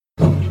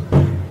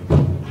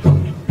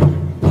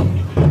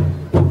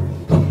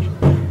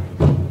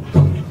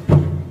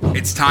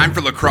It's time for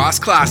Lacrosse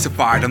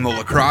Classified on the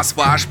Lacrosse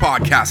Flash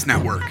Podcast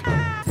Network.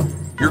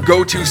 Your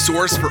go-to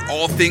source for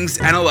all things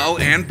NLL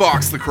and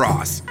box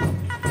lacrosse.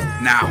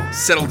 Now,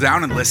 settle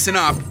down and listen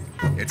up.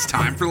 It's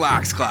time for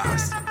Lax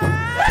Class.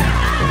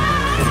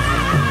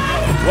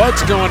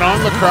 What's going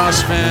on,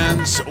 lacrosse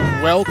fans?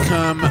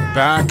 Welcome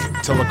back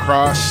to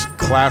Lacrosse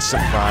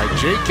Classified.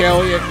 Jake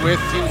Elliott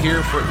with you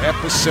here for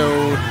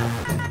episode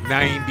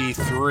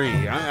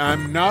 93.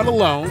 I'm not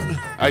alone.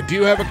 I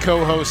do have a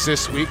co-host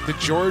this week. The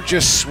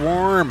Georgia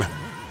Swarm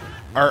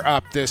are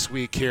up this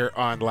week here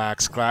on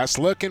Lax Class.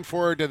 Looking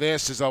forward to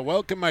this as I'll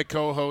welcome my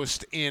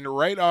co-host in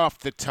right off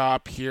the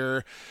top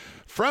here.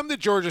 From the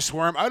Georgia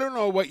Swarm, I don't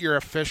know what your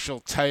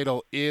official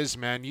title is,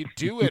 man. You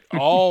do it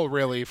all,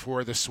 really,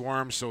 for the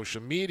Swarm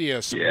social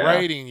media, some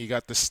writing. You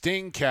got the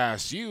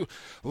Stingcast. You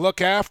look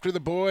after the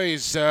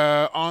boys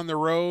on the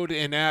road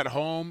and at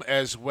home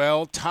as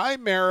well. Ty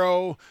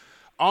Merrow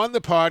on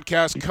the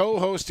podcast,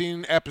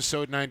 co-hosting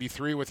episode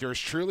 93 with yours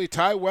truly.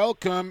 Ty,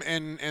 welcome,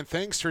 and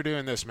thanks for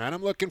doing this, man.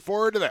 I'm looking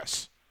forward to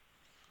this.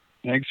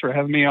 Thanks for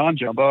having me on,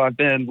 Jumbo. I've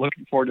been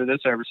looking forward to this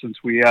ever since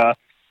you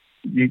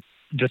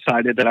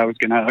decided that I was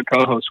going to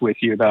co-host with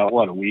you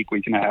about, a week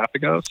and a half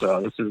ago.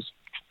 So this has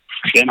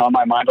been on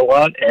my mind a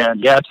lot. And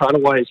yeah,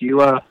 title-wise, you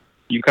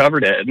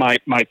covered it. My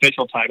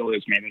official title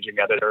is Managing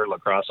Editor,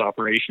 Lacrosse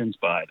Operations,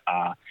 but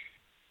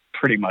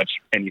pretty much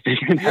anything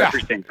and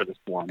everything for the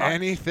Swarm.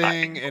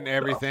 Anything and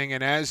everything.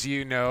 And as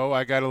you know,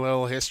 I got a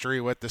little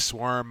history with the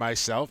Swarm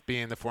myself,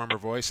 being the former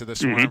voice of the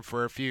Swarm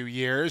for a few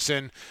years,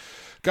 and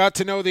got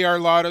to know the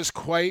Arladas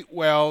quite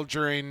well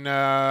during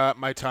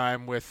my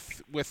time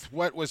with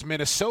what was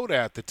Minnesota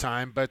at the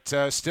time, but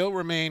still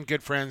remain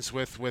good friends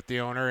with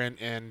the owner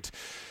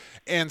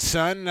and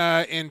son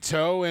in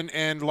tow,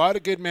 and a lot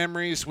of good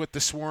memories with the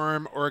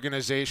Swarm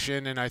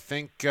organization. And I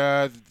think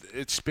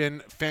it's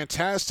been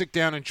fantastic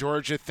down in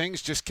Georgia.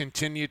 Things just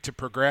continue to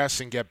progress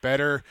and get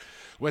better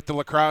with the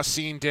lacrosse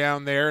scene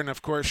down there. And,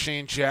 of course,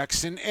 Shane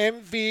Jackson,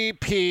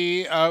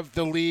 MVP of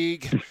the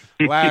league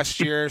last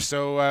year.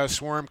 So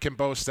Swarm can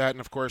boast that. And,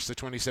 of course, the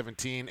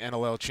 2017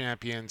 NLL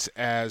champions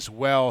as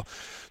well.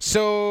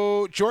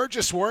 So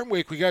Georgia Swarm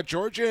Week, we got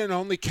Georgia and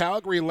only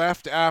Calgary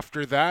left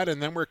after that.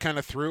 And then we're kind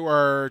of through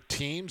our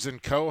teams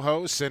and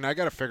co-hosts. And I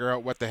got to figure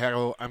out what the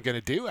hell I'm going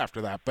to do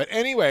after that. But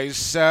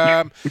anyways,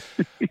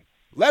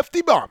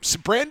 Lefty Bombs.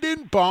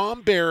 Brendan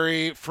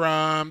Bomberry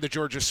from the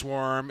Georgia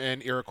Swarm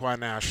and Iroquois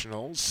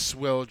Nationals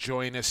will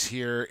join us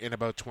here in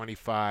about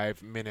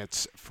 25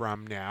 minutes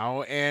from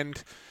now.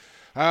 And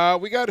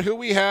we got who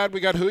we had, we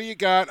got who you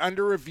got,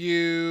 under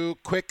review,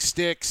 quick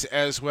sticks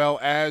as well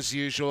as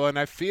usual. And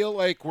I feel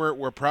like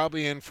we're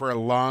probably in for a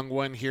long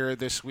one here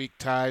this week,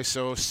 Ty.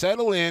 So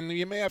settle in.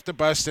 You may have to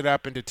bust it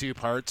up into two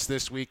parts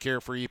this week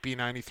here for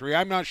EP93.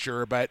 I'm not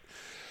sure, but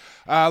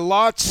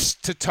lots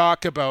to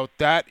talk about,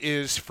 that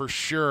is for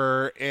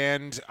sure.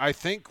 And I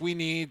think we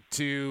need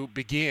to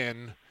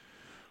begin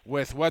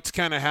with what's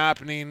kind of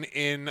happening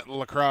in the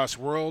lacrosse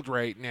world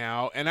right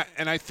now. And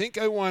I think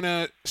I want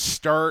to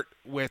start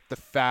with the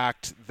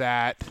fact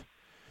that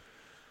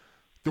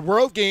the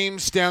World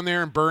Games down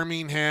there in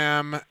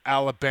Birmingham,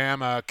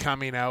 Alabama,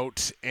 coming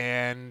out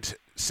and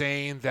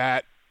saying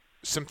that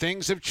some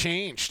things have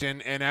changed.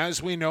 And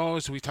as we know,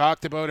 as we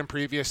talked about in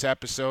previous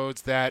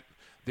episodes, that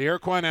the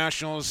Iroquois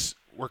Nationals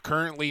were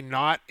currently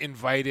not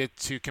invited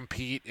to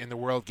compete in the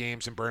World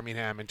Games in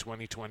Birmingham in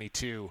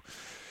 2022.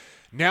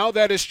 Now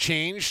that has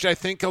changed. I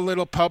think a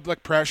little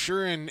public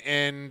pressure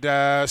and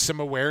some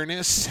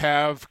awareness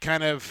have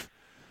kind of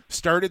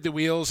started the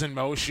wheels in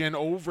motion.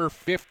 Over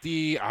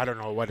 50, I don't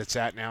know what it's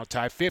at now,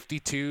 Ty,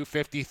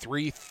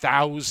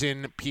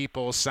 53,000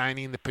 people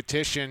signing the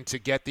petition to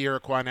get the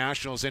Iroquois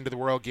Nationals into the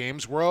World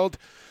Games. World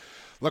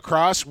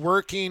Lacrosse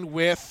working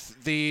with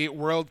the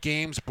World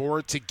Games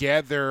board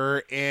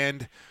together,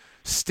 and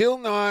still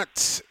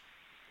not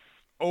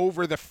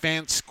over the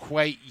fence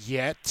quite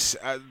yet.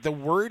 The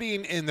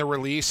wording in the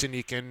release, and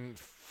you can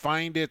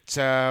find it,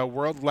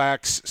 World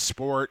Lax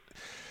Sport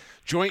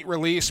joint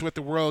release with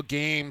the World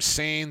Games,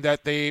 saying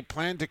that they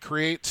plan to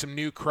create some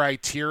new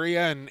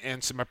criteria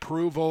and some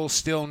approval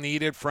still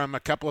needed from a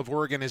couple of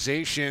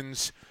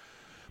organizations.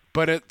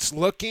 But it's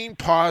looking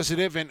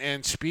positive,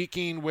 and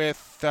speaking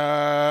with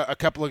a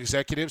couple of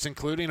executives,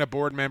 including a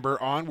board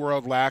member on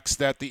World Lax,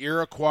 that the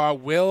Iroquois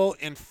will,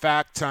 in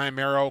fact, Ty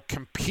Merrow,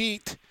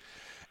 compete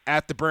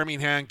at the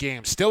Birmingham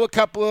Games. Still a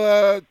couple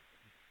of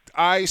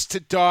I's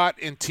to dot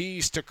and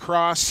T's to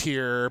cross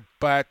here,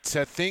 but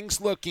things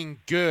looking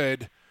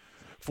good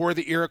for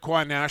the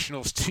Iroquois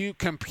Nationals to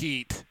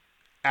compete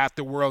at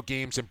the World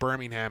Games in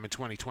Birmingham in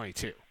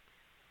 2022.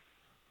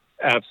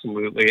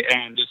 Absolutely.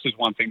 And this is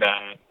one thing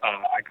that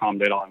I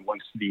commented on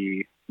once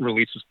the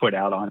release was put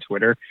out on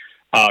Twitter.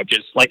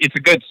 Just like, it's a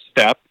good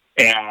step.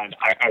 And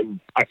I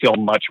feel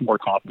much more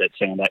confident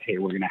saying that, hey,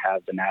 we're going to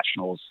have the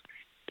Nationals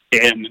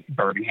in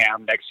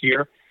Birmingham next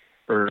year,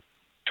 or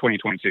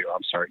 2022.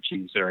 I'm sorry,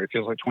 geez, it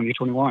feels like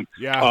 2021.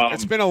 Yeah,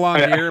 it's been a long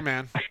year,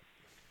 man.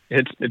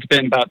 It's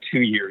been about 2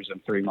 years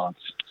and 3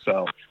 months.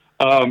 So,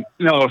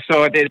 no,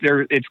 so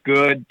it's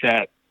good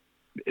that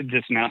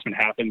this announcement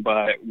happened,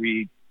 but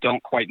we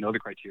don't quite know the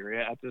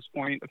criteria at this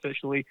point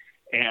officially.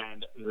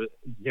 And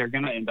they're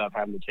going to end up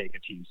having to take a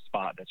team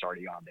spot that's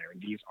already on there.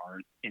 And these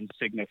aren't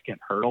insignificant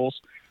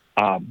hurdles.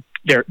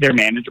 They're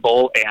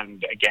manageable.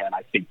 And again,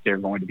 I think they're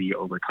going to be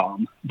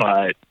overcome,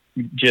 but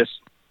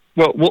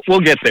we'll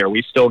get there.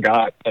 We still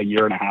got a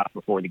year and a half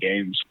before the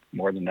games,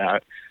 more than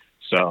that.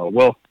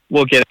 So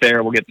we'll get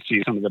there. We'll get to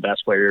see some of the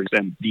best players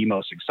and the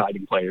most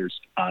exciting players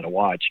to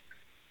watch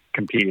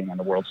competing on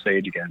the world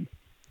stage again.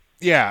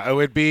 Yeah, it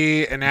would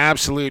be an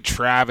absolute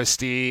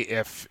travesty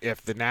if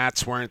the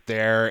Nats weren't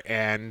there.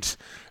 And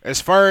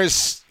as far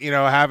as,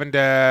 having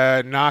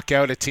to knock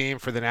out a team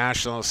for the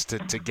Nationals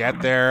to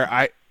get there,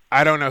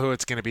 I don't know who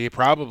it's going to be.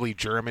 Probably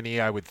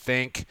Germany, I would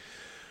think.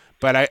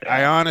 But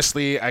I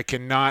honestly, I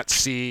cannot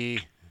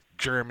see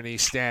Germany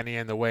standing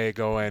in the way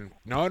going,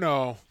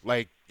 no,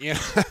 like,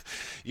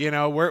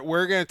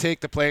 we're going to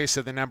take the place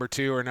of the number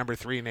 2 or number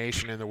 3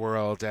 nation in the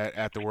world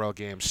at the World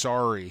Games.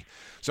 Sorry.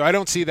 So I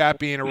don't see that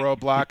being a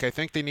roadblock. I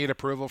think they need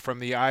approval from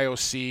the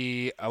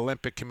IOC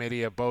Olympic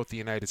Committee of both the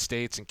United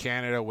States and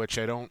Canada, which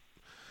I don't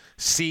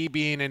see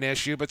being an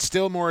issue, but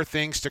still more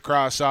things to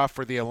cross off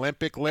for the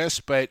Olympic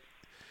list. But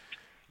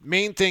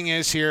main thing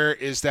is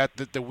that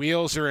the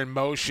wheels are in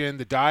motion.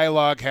 The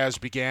dialogue has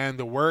began.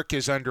 The work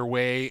is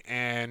underway,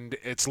 and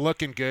it's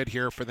looking good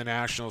here for the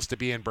Nationals to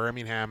be in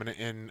Birmingham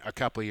in a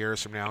couple of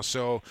years from now.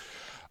 So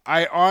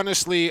I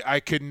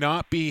could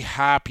not be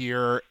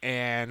happier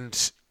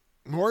and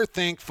more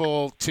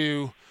thankful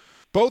to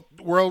both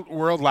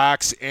World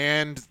Lax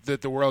and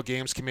the World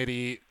Games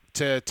Committee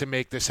to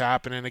make this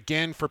happen. And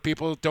again, for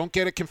people, don't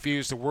get it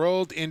confused. The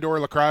World Indoor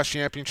Lacrosse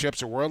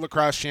Championships or World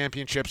Lacrosse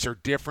Championships are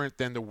different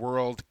than the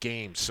World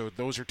Games. So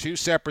those are two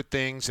separate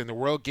things, and the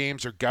World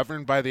Games are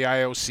governed by the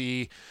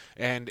IOC,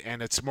 and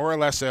it's more or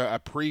less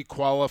a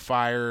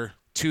pre-qualifier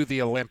to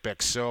the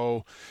Olympics.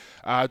 So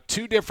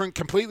two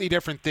completely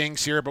different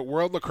things here, but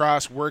World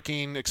Lacrosse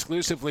working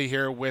exclusively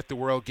here with the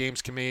World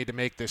Games Committee to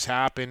make this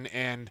happen.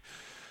 And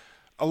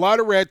a lot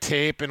of red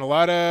tape and a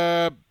lot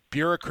of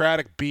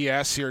bureaucratic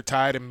BS here,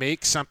 Ty, to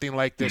make something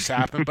like this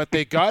happen, but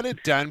they got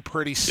it done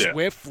pretty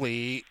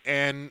swiftly,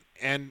 and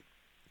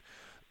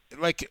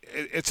like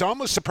it's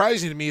almost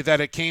surprising to me that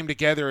it came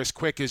together as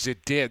quick as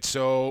it did.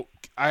 So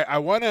I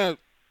want to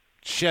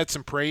shed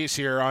some praise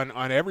here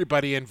on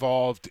everybody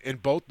involved in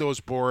both those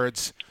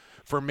boards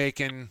for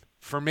making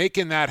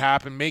that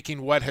happen,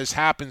 making what has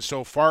happened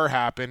so far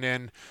happen.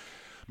 And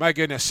my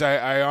goodness,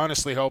 I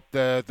honestly hope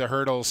the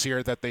hurdles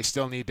here that they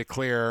still need to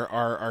clear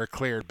are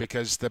cleared,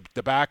 because the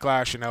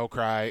backlash and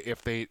outcry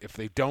if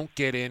they don't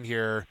get in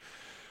here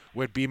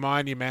would be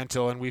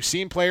monumental. And we've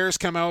seen players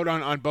come out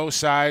on both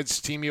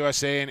sides, Team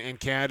USA and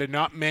Canada,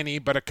 not many,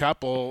 but a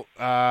couple.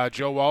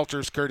 Joe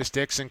Walters, Curtis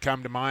Dixon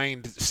come to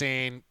mind,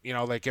 saying,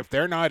 like, if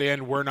they're not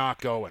in, we're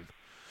not going.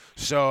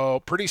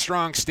 So pretty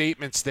strong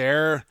statements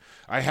there.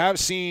 I have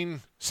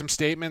seen some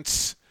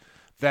statements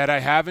that I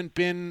haven't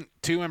been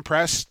too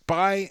impressed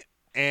by,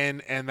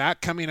 and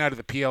that coming out of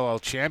the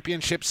PLL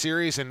Championship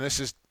Series, and this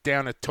is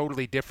down a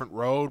totally different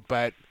road,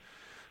 but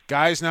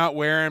guys not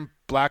wearing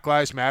Black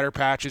Lives Matter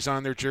patches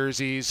on their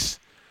jerseys.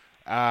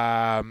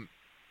 I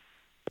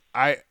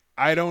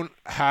don't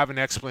have an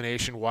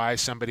explanation why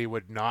somebody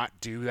would not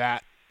do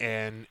that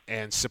and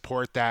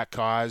support that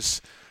cause.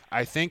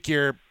 I think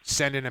you're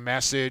sending a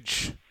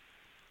message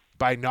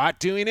by not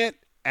doing it,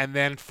 and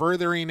then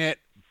furthering it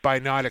by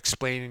not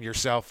explaining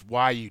yourself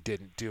why you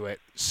didn't do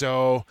it.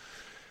 So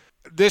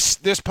this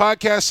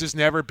podcast has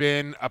never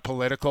been a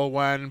political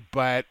one,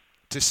 but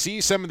to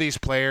see some of these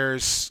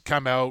players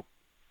come out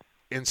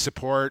in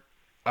support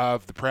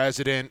of the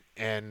president,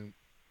 and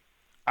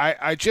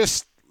I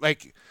just,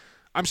 like,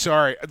 I'm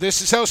sorry,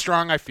 this is how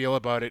strong I feel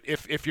about it.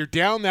 If you're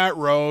down that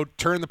road,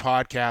 turn the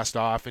podcast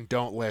off and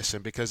don't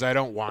listen, because I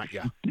don't want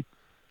you.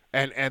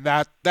 And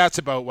that's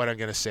about what I'm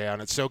going to say on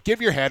it. So give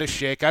your head a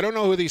shake. I don't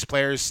know who these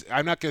players,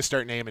 I'm not going to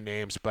start naming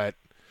names, but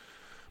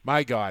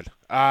my God.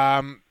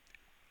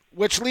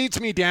 Which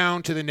leads me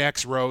down to the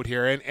next road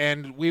here,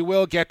 and we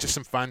will get to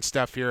some fun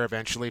stuff here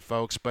eventually,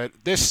 folks. But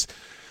these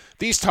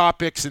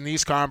topics and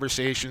these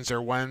conversations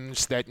are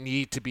ones that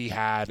need to be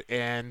had.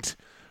 And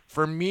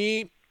for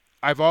me,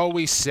 I've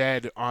always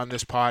said on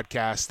this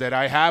podcast that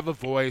I have a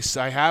voice,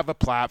 I have a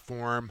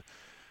platform,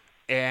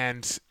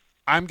 and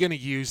I'm going to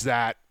use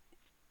that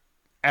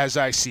as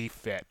I see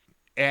fit.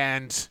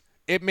 And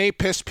it may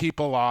piss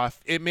people off.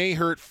 It may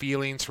hurt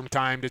feelings from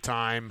time to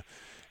time.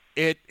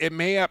 It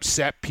may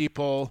upset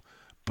people.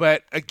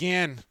 But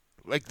again,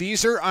 like,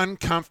 these are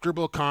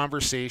uncomfortable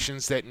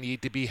conversations that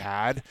need to be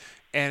had.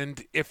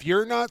 And if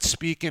you're not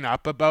speaking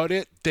up about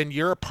it, then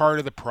you're a part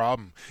of the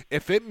problem.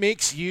 If it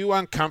makes you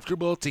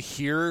uncomfortable to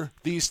hear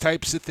these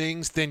types of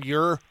things, then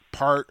you're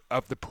part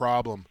of the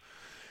problem.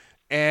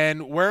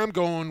 And where I'm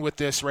going with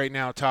this right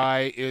now,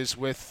 Ty, is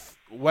with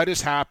what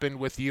has happened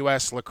with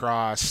U.S.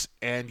 lacrosse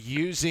and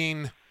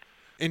using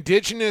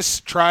indigenous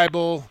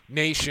tribal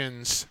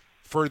nations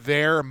for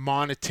their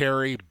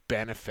monetary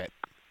benefit.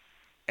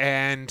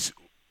 And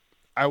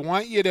I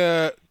want you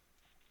to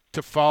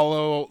to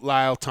follow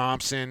Lyle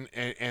Thompson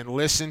and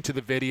listen to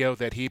the video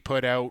that he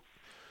put out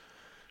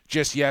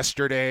just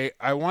yesterday,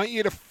 I want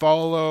you to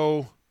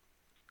follow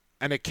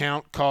an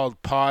account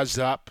called Pause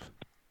Up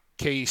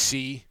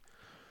KC,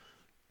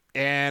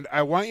 and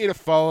I want you to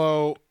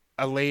follow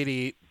a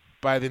lady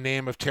by the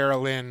name of Tara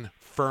Lynn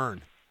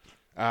Fern,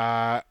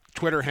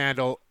 Twitter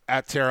handle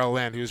at Tara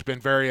Lynn, who's been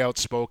very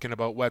outspoken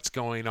about what's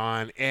going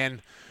on.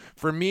 And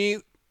for me,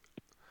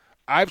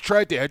 I've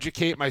tried to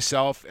educate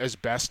myself as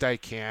best I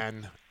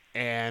can,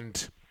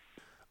 and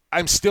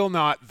I'm still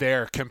not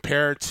there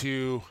compared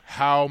to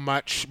how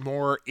much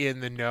more in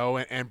the know.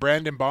 And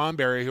Brandon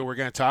Bomberry, who we're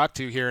going to talk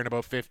to here in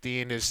about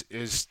 15,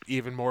 is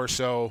even more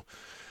so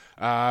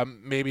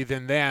maybe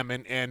than them,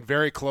 and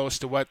very close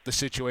to what the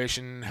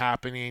situation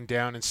happening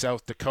down in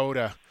South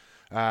Dakota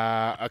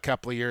a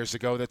couple of years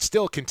ago that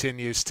still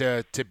continues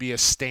to be a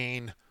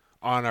stain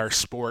on our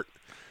sport.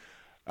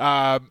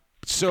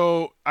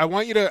 So I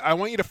want you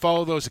to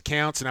follow those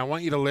accounts, and I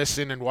want you to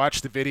listen and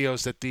watch the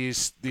videos that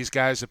these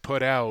guys have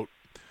put out.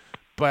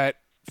 But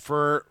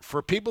for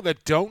people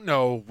that don't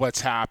know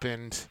what's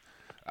happened,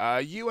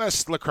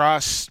 U.S.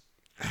 Lacrosse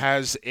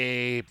has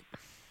a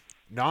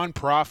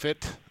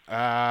nonprofit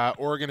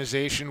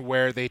organization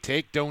where they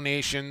take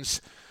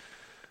donations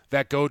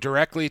that go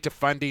directly to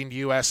funding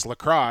U.S.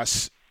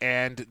 Lacrosse,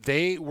 and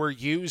they were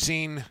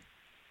using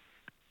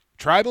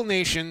tribal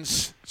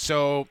nations.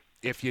 So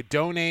if you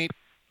donate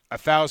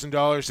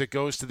 $1,000, it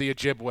goes to the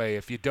Ojibwe.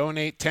 If you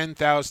donate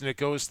 $10,000, it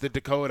goes to the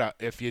Dakota.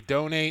 If you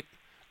donate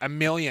 $1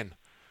 million,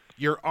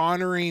 you're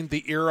honoring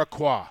the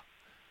Iroquois.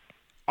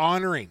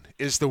 Honoring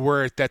is the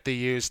word that they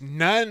use.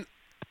 None,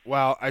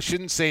 well, I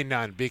shouldn't say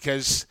none,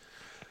 because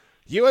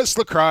U.S.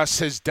 Lacrosse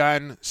has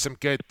done some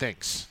good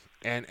things.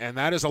 And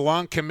that is a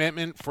long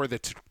commitment for the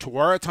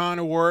Tewaaraton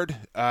Award.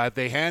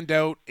 They hand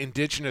out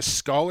Indigenous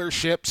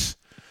scholarships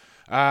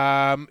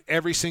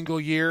every single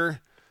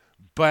year.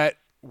 But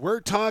we're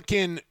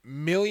talking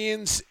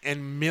millions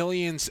and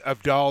millions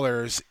of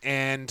dollars.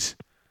 And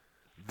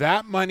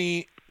that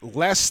money,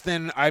 less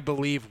than, I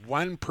believe,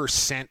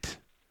 1%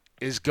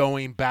 is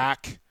going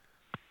back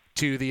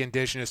to the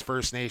Indigenous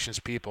First Nations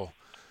people.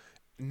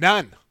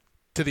 None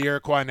to the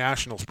Iroquois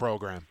Nationals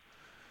program.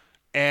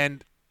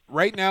 And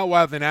right now,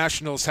 while the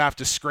Nationals have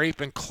to scrape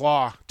and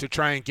claw to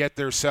try and get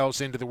themselves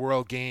into the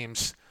World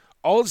Games,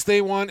 all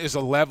they want is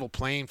a level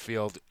playing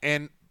field.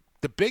 And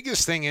the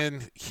biggest thing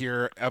in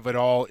here of it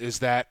all is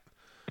that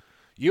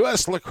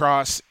U.S.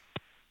 Lacrosse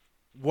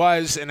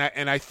was, and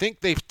I think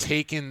they've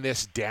taken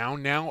this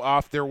down now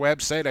off their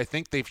website. I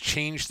think they've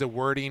changed the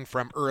wording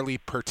from early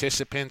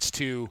participants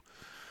to,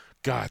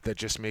 God, that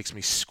just makes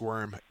me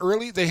squirm.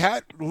 They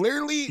had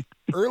literally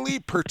early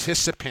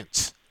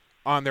participants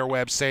on their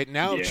website.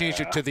 Now they've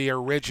changed it to the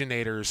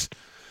originators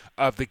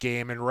of the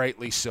game, and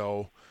rightly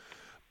so.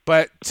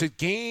 But to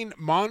gain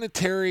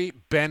monetary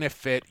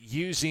benefit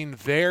using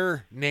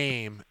their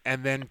name,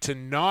 and then to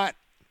not,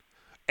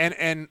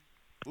 and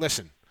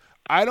listen,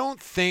 I don't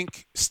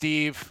think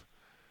Steve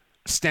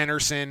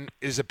Stenerson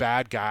is a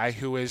bad guy,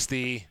 who is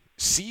the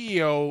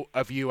CEO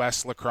of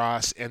U.S.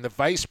 Lacrosse and the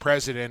vice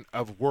president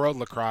of World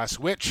Lacrosse,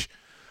 which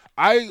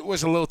I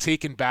was a little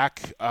taken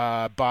back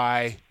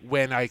by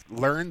when I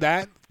learned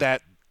that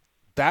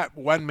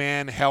one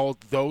man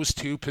held those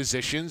two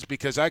positions,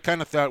 because I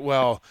kind of thought,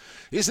 well,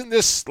 isn't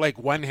this like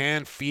one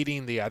hand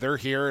feeding the other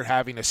here,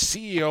 having a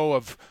CEO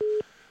of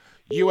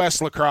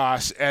U.S.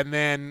 Lacrosse and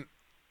then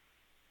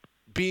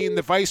being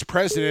the vice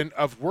president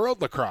of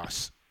World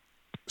Lacrosse?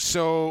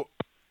 So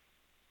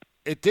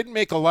it didn't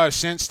make a lot of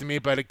sense to me,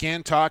 but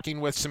again, talking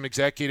with some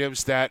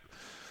executives, that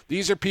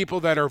these are people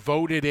that are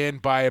voted in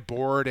by a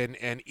board,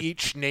 and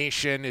each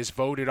nation is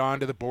voted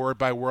onto the board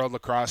by World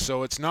Lacrosse.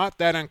 So it's not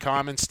that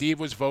uncommon. Steve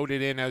was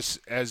voted in as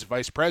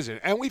vice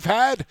president. And we've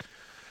had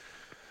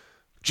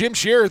Jim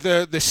Shear,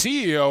 the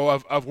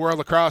CEO of World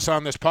Lacrosse,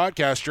 on this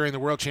podcast during the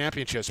World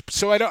Championships.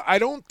 So I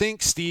don't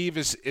think Steve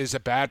is a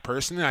bad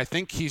person. I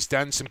think he's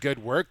done some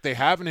good work. They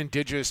have an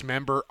Indigenous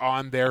member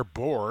on their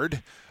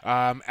board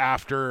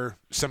after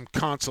some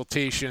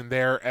consultation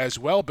there as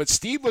well. But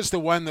Steve was the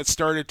one that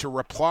started to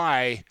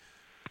reply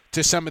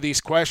to some of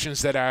these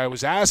questions that I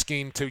was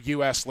asking to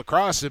U.S.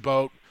 Lacrosse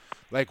about,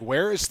 like,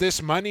 where is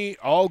this money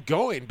all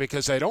going?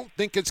 Because I don't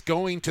think it's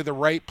going to the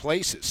right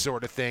places,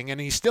 sort of thing.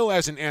 And he still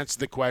hasn't answered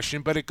the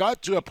question, but it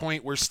got to a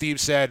point where Steve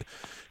said,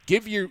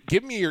 give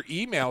me your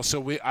email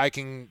so I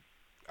can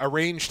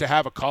arrange to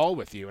have a call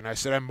with you. And I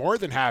said, I'm more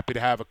than happy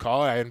to have a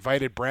call. I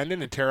invited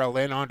Brendan and Tara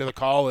Lynn onto the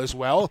call as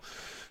well.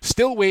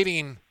 Still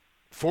waiting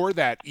for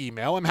that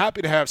email. I'm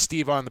happy to have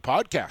Steve on the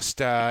podcast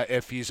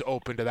if he's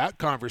open to that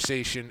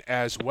conversation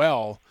as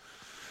well.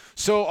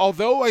 So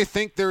although I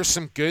think there's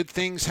some good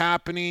things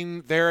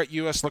happening there at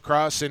U.S.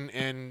 Lacrosse,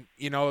 and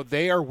you know,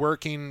 they are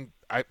working,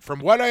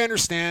 from what I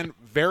understand,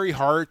 very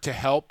hard to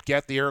help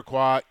get the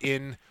Iroquois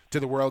into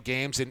the World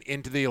Games and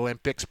into the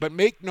Olympics. But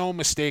make no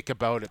mistake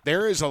about it,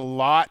 there is a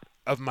lot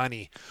of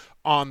money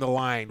on the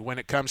line when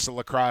it comes to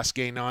lacrosse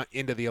getting on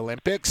into the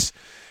Olympics.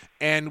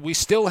 And we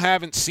still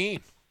haven't seen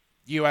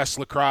U.S.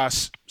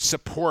 Lacrosse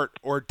support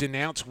or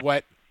denounce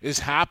what is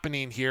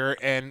happening here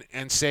and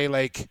say,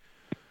 like,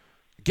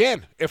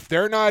 again, if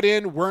they're not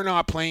in, we're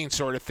not playing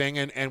sort of thing.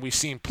 And we've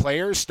seen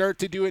players start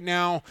to do it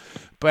now,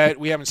 but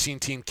we haven't seen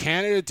Team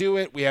Canada do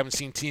it. We haven't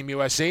seen Team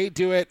USA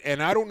do it.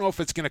 And I don't know if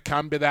it's going to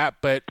come to that,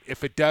 but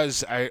if it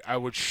does, I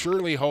would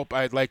surely hope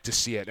I'd like to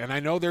see it. And I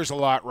know there's a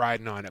lot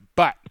riding on it.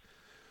 But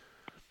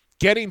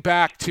getting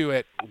back to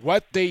it,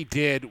 what they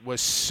did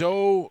was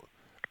so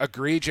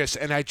egregious.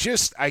 And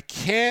I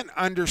can't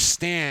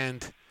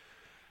understand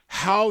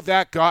how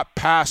that got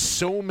past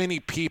so many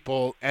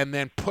people and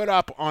then put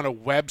up on a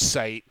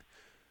website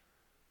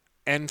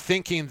and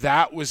thinking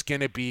that was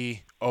going to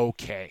be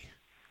okay.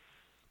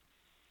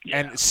 Yeah,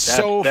 and it's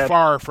so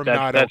far from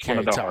not that's okay. That's one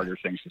of the harder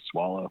things to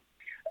swallow.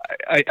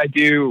 I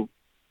do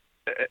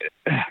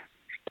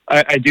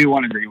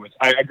want to agree with.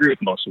 I agree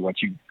with most of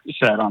what you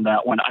said on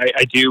that one.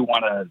 I do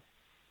want to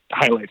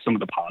highlight some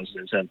of the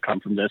positives that have come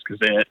from this,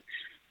 because it,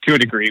 to a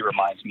degree,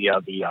 reminds me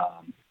of the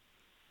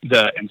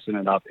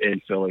incident up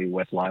in Philly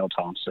with Lyle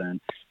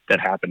Thompson that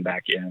happened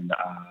back in,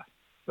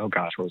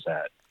 what was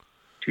that?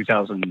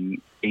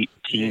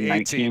 2018,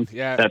 19,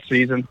 yeah. That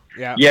season?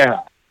 Yeah.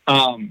 Yeah.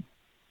 And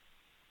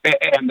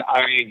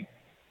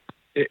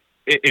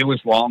it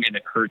was wrong, and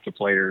it hurt the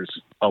players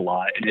a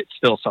lot, and it's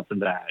still something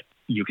that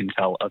you can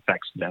tell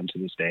affects them to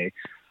this day.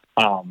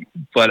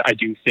 But I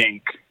do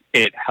think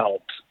it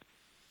helped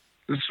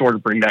sort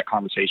of bring that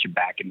conversation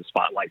back in the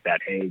spotlight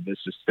that, hey, this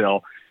is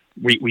still...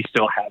 We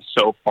still have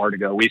so far to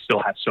go. We still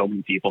have so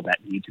many people that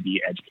need to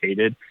be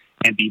educated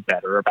and be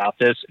better about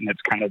this. And it's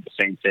kind of the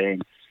same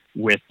thing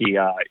with the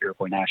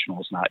Iroquois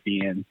Nationals not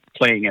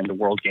playing in the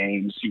World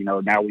Games. You know,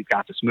 now we've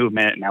got this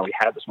movement, and now we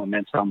have this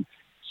momentum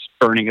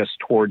spurning us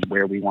towards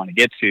where we want to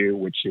get to,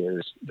 which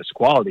is this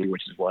equality,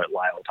 which is what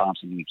Lyle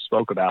Thompson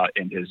spoke about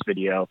in his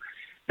video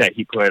that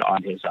he put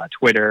on his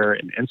Twitter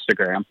and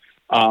Instagram.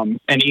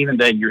 And even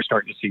then, you're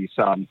starting to see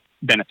some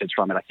benefits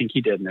from it. I think he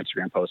did an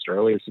Instagram post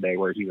earlier today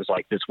where he was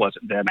like, this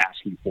wasn't them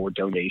asking for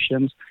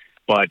donations,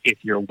 but if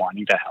you're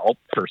wanting to help,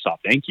 first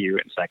off, thank you.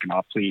 And second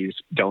off, please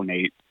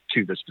donate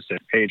to the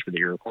specific page for the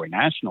Iroquois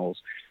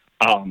Nationals.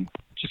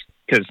 Just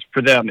because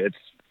for them, it's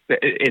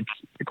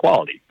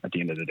equality at the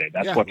end of the day.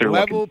 That's what they're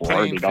looking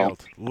for.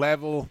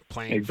 Level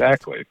playing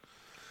exactly. field.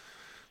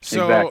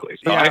 So, exactly.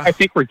 So yeah. I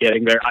think we're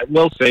getting there. I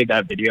will say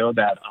that video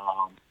that,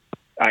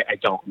 I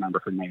don't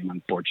remember her name,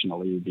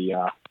 unfortunately,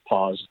 the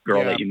Pause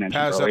girl that you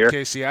mentioned earlier.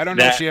 Casey. I don't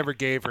know if she ever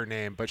gave her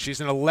name, but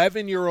she's an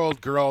 11-year-old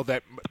girl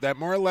that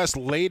more or less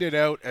laid it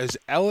out as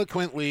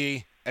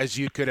eloquently as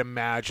you could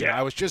imagine. Yeah.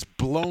 I was just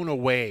blown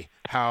away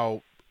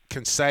how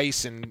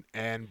concise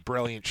and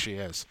brilliant she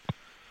is.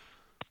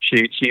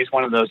 She's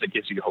one of those that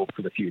gives you hope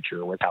for the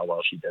future with how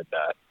well she did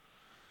that.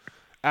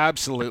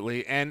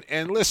 Absolutely.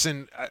 And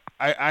listen,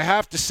 I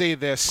have to say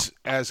this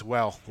as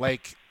well.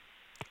 Like,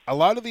 a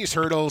lot of these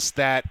hurdles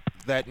that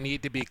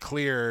need to be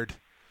cleared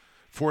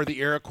for the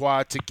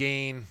Iroquois to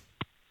gain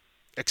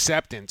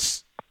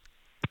acceptance,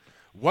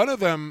 one of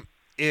them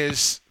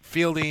is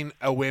fielding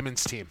a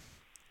women's team.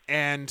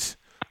 And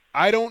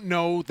I don't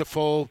know the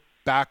full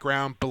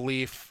background,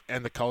 belief,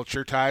 and the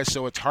culture ties,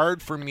 so it's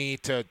hard for me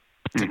to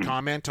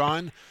comment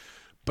on.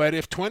 But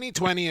if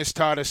 2020 has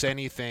taught us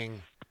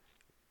anything,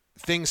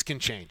 things can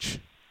change.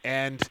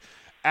 And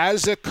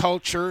as a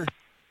culture,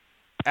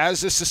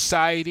 as a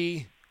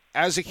society,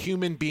 as a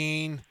human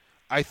being,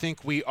 I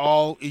think we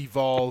all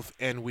evolve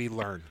and we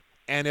learn.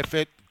 And if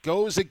it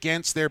goes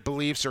against their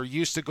beliefs or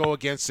used to go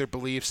against their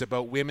beliefs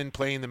about women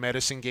playing the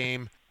medicine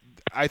game,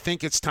 I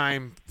think it's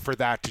time for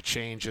that to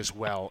change as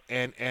well.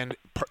 And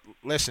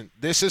listen,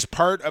 this is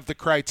part of the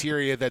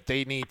criteria that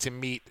they need to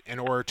meet in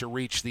order to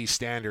reach these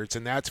standards,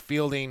 and that's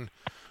fielding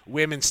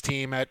women's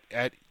team at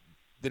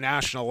the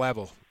national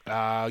level,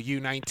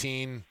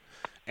 U19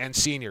 and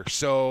senior.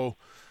 So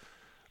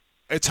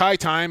it's high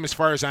time as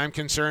far as I'm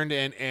concerned,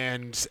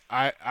 and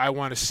I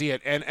want to see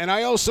it. And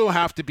I also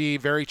have to be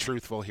very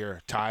truthful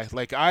here, Ty.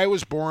 Like, I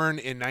was born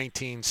in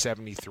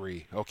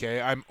 1973,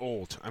 okay? I'm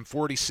old. I'm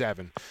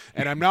 47.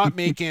 And I'm not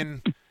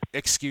making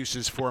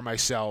excuses for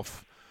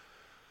myself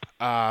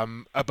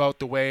about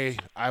the way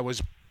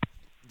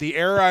the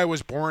era I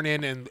was born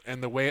in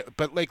and the way,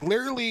 but like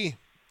literally,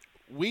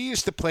 we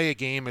used to play a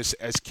game as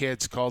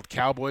kids called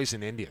Cowboys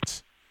and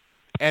Indians.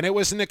 And it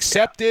wasn't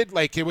accepted.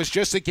 Like, it was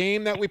just a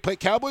game that we played.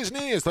 Cowboys and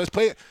Indians, let's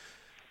play it.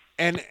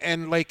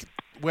 And like,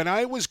 when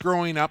I was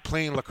growing up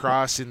playing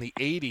lacrosse in the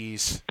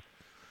 80s,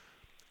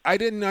 I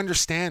didn't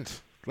understand.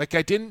 Like,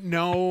 I didn't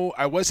know.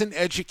 I wasn't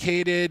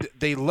educated.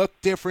 They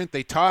looked different.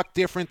 They talked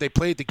different. They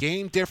played the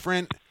game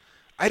different.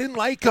 I didn't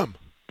like them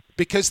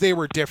because they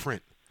were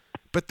different.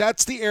 But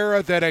that's the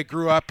era that I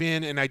grew up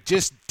in, and I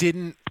just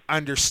didn't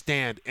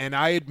understand. And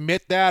I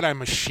admit that.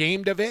 I'm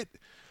ashamed of it.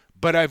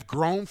 But I've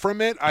grown from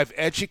it, I've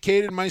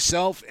educated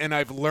myself, and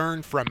I've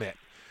learned from it.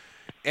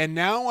 And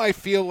now I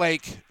feel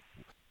like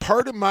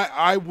part of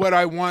what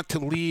I want to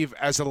leave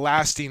as a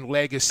lasting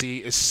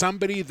legacy is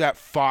somebody that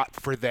fought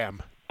for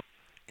them.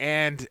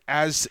 And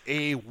as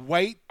a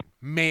white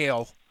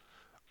male,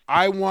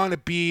 I want to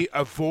be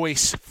a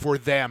voice for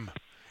them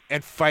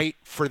and fight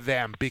for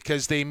them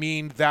because they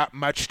mean that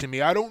much to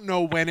me. I don't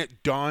know when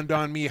it dawned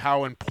on me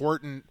how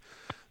important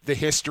the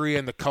history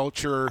and the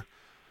culture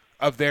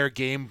of their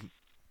game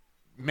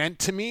meant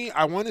to me.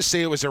 I want to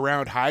say it was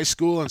around high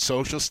school and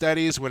social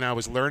studies when I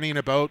was learning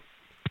about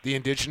the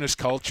indigenous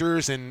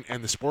cultures and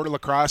the sport of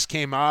lacrosse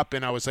came up,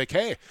 and I was like,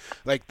 hey,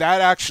 like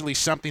that actually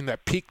something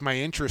that piqued my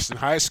interest in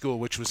high school,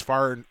 which was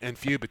far and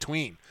few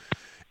between.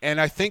 And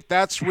I think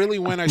that's really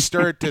when I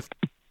started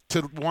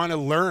to want to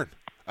learn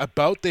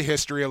about the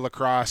history of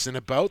lacrosse and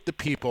about the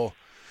people.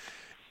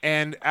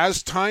 And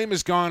as time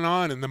has gone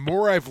on and the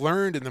more I've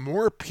learned and the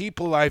more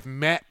people I've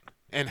met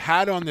and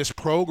had on this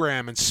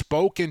program and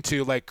spoken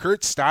to, like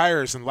Kurt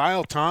Stiers and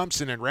Lyle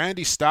Thompson and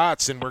Randy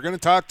Stotts, and we're going to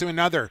talk to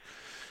another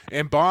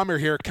and Bomber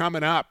here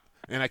coming up,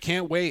 and I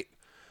can't wait.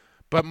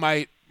 But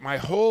my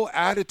whole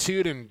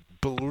attitude and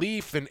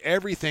belief and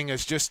everything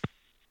has just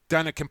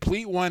done a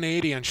complete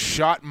 180 and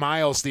shot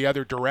miles the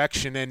other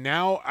direction. And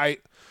now I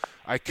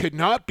could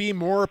not be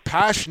more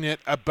passionate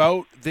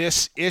about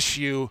this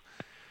issue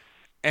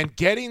and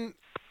getting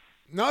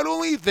not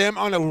only them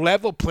on a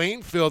level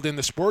playing field in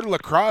the sport of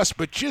lacrosse,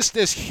 but just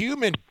as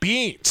human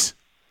beings.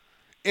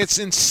 It's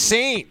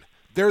insane.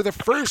 They're the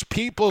first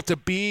people to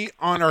be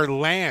on our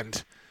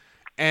land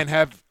and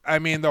have, I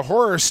mean, the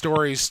horror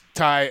stories,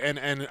 Ty,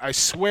 and I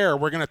swear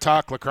we're going to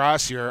talk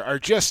lacrosse here, are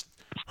just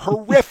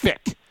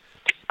horrific.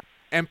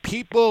 And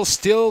people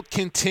still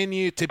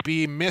continue to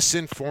be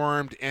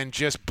misinformed and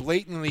just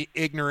blatantly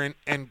ignorant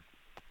and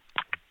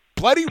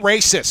bloody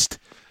racist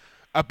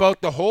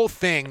about the whole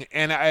thing.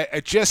 And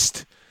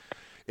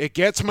it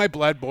gets my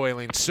blood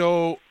boiling.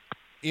 So,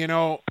 you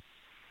know,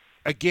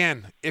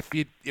 again, if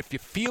you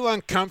feel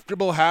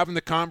uncomfortable having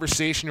the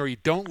conversation or you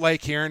don't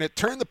like hearing it,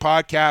 turn the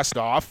podcast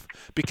off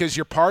because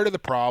you're part of the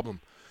problem.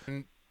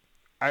 And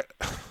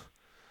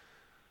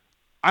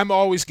I'm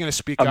always going to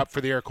speak up for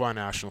the Iroquois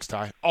Nationals,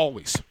 Ty.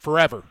 Always,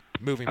 forever,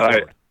 moving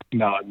forward.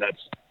 No,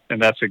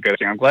 that's a good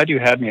thing. I'm glad you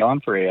had me on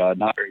for a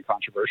not very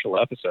controversial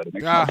episode. It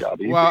makes my job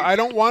easy. Well, I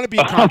don't want to be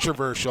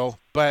controversial,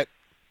 but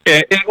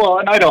and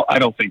I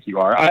don't think you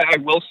are. I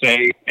will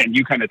say, and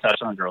you kind of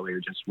touched on it earlier,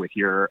 just with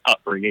your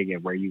upbringing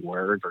and where you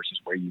were versus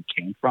where you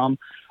came from.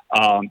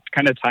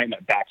 Kind of tying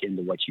that back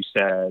into what you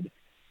said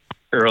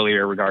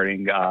earlier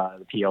regarding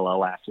the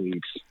PLL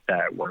athletes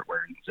that were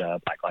wearing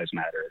Black Lives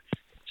Matter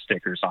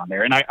stickers on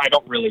there. And I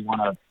don't really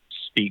want to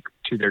speak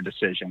to their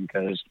decision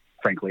because,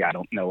 frankly, I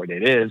don't know what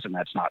it is, and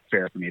that's not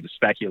fair for me to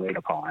speculate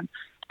upon.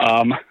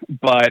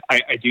 But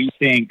I do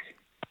think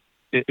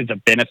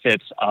the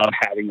benefits of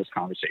having this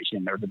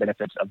conversation or the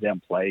benefits of them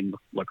playing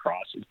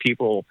lacrosse is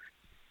people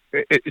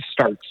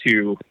start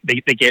to, they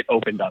get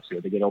opened up to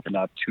it. They get opened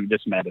up to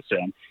this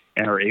medicine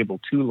and are able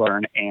to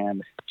learn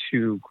and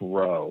to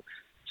grow.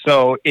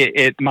 So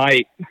it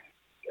might,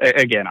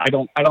 again, I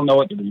don't know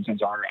what the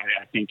reasons are.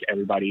 I think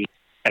everybody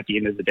at the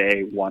end of the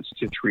day wants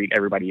to treat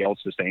everybody else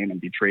the same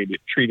and be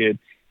treated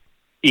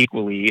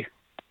equally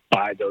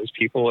by those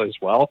people as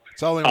well.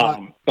 That's all they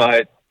want.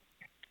 But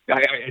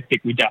I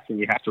think we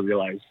definitely have to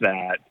realize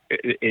that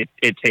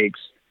it takes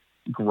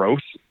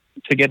growth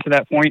to get to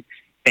that point,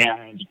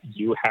 and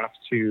you have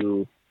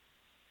to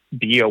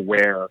be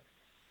aware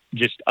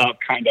just of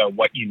kind of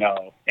what you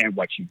know and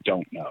what you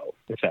don't know,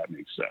 if that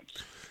makes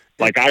sense.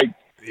 Like I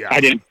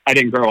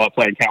didn't grow up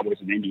playing Cowboys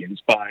and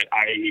Indians, but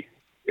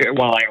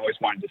while I always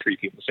wanted to treat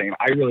people the same,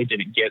 I really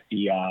didn't get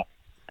the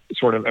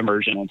sort of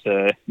immersion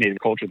into Native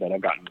culture that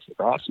I've gotten with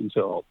lacrosse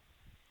until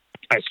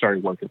I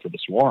started working for the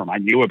Swarm. I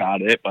knew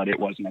about it, but it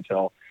wasn't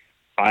until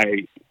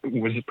I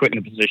was put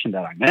in the position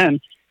that I'm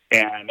in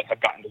and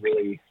have gotten to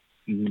really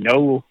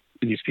know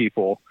these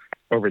people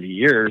over the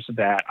years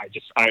that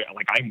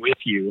I'm with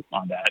you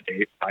on that,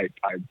 Dave. I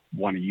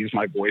want to use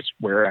my voice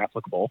where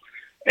applicable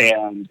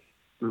and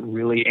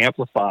really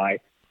amplify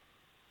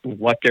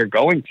what they're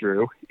going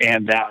through,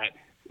 and that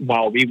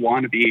while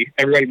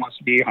everybody wants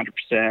to be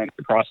 100%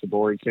 across the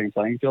board, same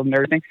playing field and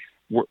everything,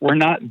 we're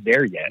not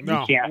there yet.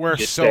 No, we're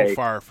so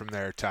far from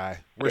there, Ty.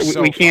 We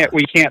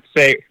can't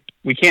say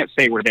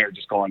we're there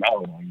just going, oh,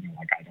 well,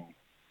 like I don't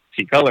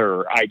see color,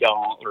 or I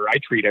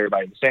treat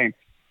everybody the same.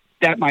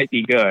 That might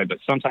be good, but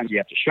sometimes you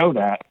have to show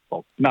that.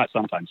 Well, not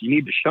sometimes. You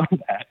need to show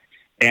that,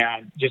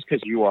 and just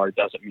because you are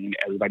doesn't mean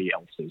everybody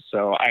else is.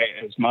 So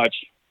as much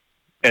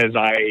as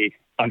I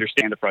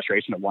understand the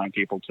frustration of wanting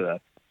people to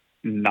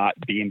not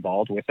be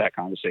involved with that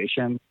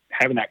conversation,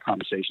 having that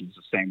conversation is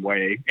the same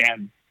way,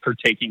 and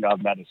partaking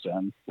of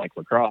medicine like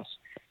lacrosse,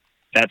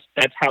 that's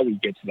how we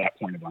get to that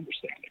point of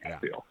understanding. Yeah, I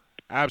feel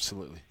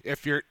absolutely.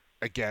 If you're,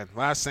 again,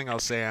 last thing I'll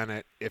say on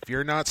it, if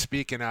you're not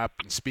speaking up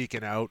and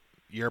speaking out,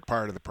 you're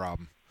part of the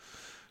problem.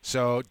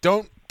 So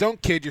don't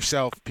kid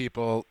yourself,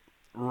 people.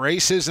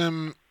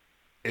 Racism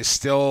is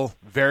still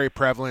very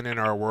prevalent in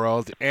our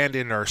world and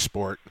in our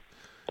sport,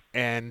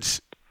 and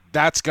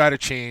that's got to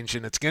change,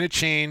 and it's going to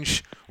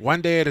change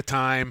one day at a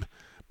time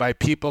by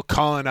people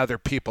calling other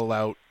people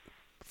out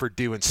for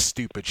doing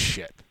stupid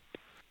shit.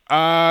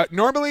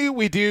 Normally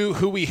we do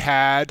who we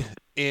had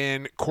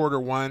in quarter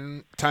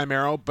one, Time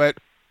Arrow, but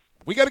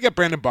we got to get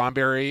Brendan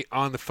Bomberry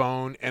on the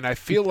phone, and I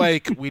feel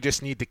like we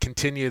just need to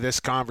continue this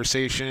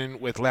conversation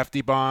with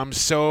Lefty Bombs.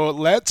 So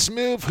let's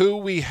move who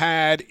we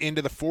had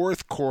into the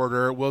fourth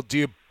quarter. We'll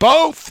do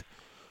both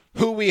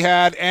who we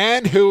had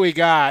and who we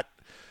got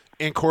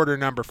in quarter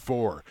number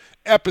 4.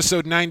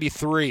 Episode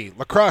 93,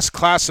 Lacrosse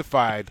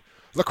Classified,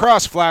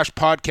 Lacrosse Flash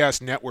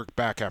Podcast Network,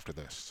 back after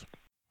this.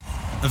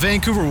 A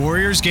Vancouver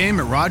Warriors game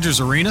at Rogers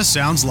Arena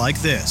sounds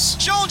like this.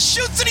 Jones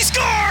shoots and he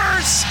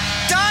scores!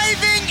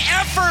 Diving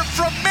effort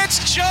from Mitch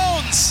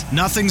Jones.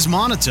 Nothing's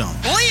monotone.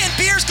 Lee and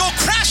Beers go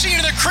crashing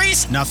into the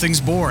crease. Nothing's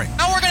boring.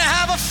 Now we're going to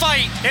have a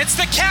fight. It's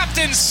the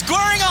captain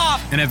squaring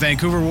off. And at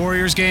Vancouver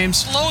Warriors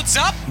games, Loads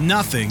up.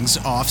 nothing's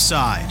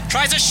offside.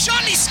 Tries a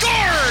shot and he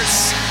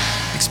scores!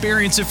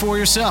 Experience it for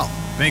yourself.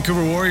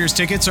 Vancouver Warriors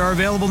tickets are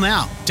available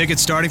now.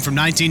 Tickets starting from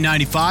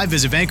 $19.95.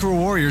 Visit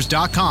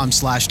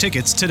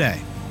VancouverWarriors.com/tickets today.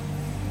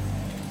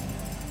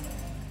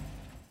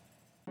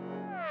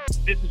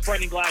 This is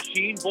Brendan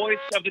Glasheen, voice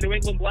of the New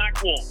England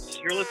Black Wolves.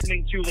 You're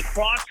listening to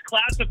Lacrosse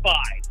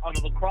Classified on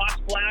the Lacrosse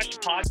Flash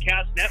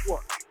Podcast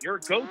Network, your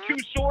go-to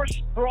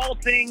source for all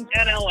things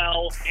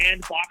NLL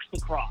and box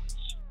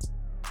lacrosse.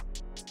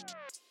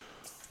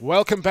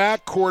 Welcome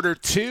back, quarter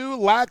 2,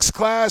 Lax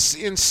Class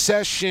in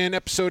session,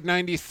 episode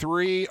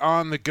 93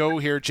 on the go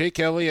here. Jake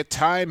Elliott,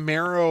 Ty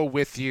Merrow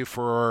with you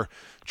for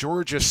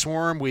Georgia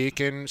Swarm Week.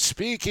 And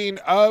speaking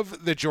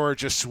of the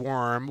Georgia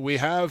Swarm, we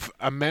have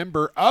a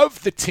member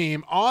of the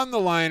team on the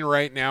line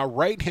right now,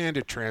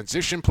 right-handed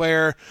transition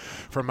player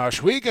from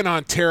Ohsweken,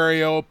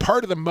 Ontario,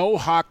 part of the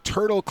Mohawk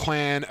Turtle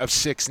Clan of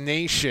Six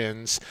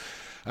Nations.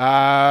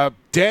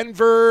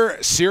 Denver,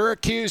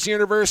 Syracuse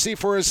University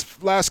for his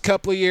last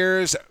couple of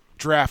years,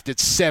 drafted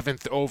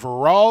 7th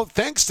overall.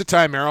 Thanks to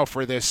Ty Merrow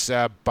for this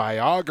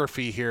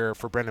biography here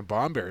for Brendan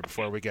Bomberry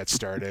before we get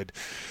started.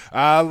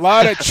 A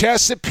lot of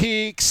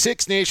Chesapeake,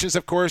 Six Nations,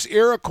 of course,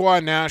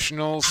 Iroquois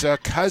Nationals,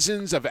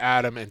 cousins of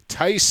Adam and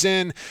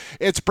Tyson.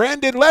 It's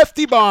Brendan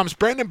Lefty Bombs,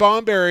 Brendan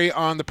Bomberry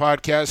on the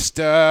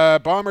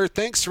podcast. Bomber,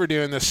 thanks for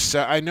doing this.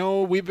 I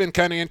know we've been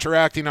kind of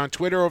interacting on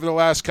Twitter over the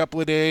last couple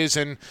of days,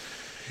 and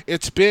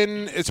it's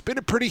been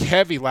a pretty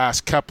heavy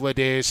last couple of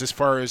days as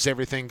far as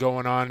everything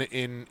going on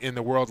in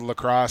the world of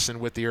lacrosse and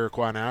with the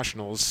Iroquois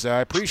Nationals. I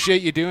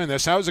appreciate you doing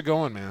this. How's it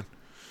going, man?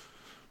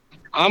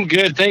 I'm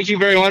good. Thank you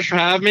very much for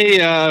having me.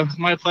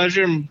 My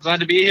pleasure. I'm glad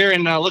to be here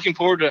and looking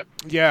forward to it.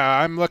 Yeah,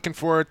 I'm looking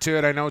forward to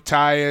it. I know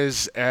Ty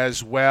is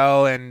as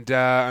well. And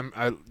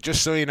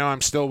just so you know,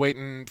 I'm still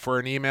waiting for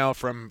an email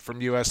from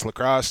US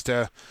Lacrosse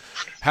to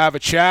have a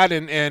chat.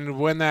 And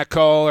when that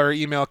call or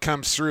email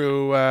comes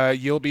through,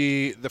 you'll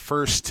be the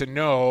first to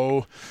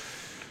know.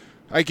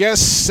 I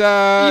guess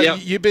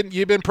Yep. you've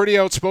been pretty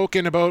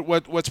outspoken about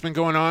what's been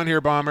going on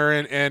here, Bomber,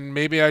 and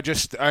maybe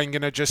I'm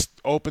gonna just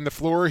open the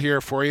floor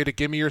here for you to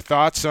give me your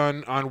thoughts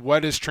on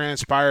what has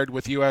transpired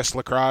with U.S.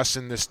 Lacrosse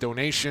and this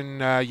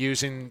donation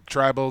using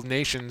tribal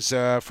nations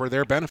for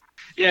their benefit.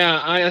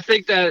 Yeah, I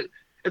think that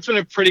it's been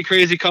a pretty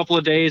crazy couple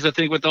of days, I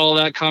think, with all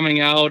that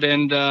coming out.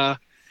 And, I've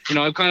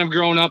kind of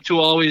grown up to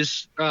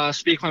always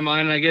speak my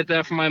mind. And I get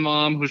that from my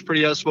mom, who's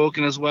pretty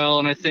outspoken as well.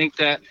 And I think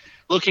that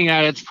looking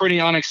at it, it's pretty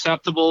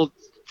unacceptable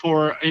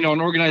for, an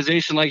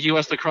organization like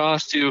U.S.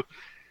 Lacrosse to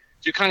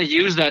kind of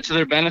use that to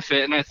their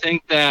benefit. And I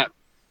think that,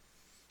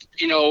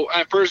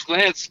 at first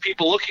glance,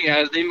 people looking at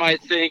it, they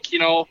might think,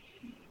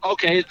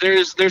 okay,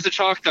 there's the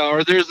Choctaw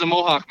or there's the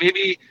Mohawk.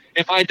 Maybe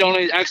if I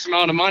donate X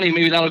amount of money,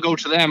 maybe that'll go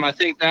to them. I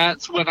think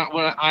that's what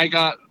I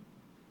got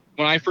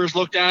when I first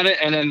looked at it,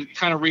 and then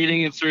kind of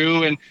reading it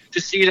through and to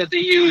see that they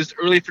used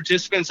early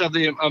participants of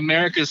the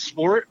America's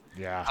sport.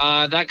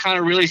 Yeah. That kind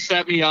of really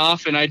set me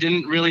off, and I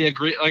didn't really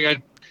agree. I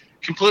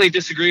completely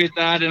disagree with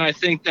that, and I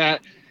think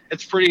that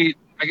it's pretty,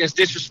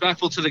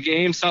 disrespectful to the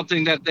game,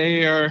 something that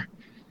they are,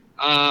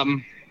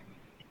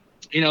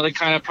 they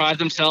kind of pride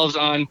themselves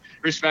on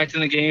respecting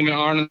the game and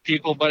honoring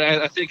people, but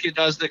I think it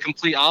does the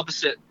complete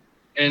opposite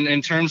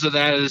in terms of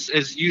that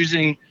is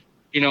using,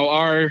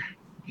 our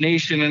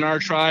nation and our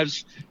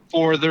tribes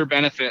for their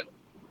benefit.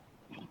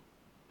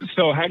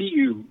 So how do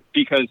you,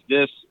 because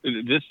this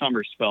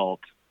summer's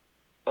felt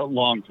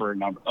long for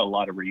a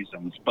lot of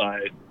reasons,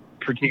 but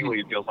particularly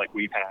it feels like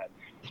we've had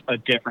a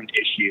different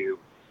issue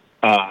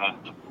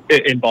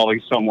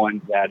involving someone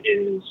that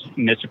is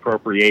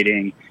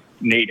misappropriating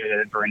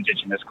Native or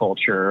Indigenous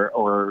culture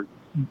or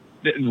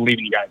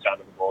leaving you guys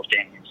out of the World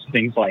Games,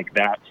 things like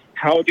that.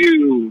 How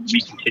do we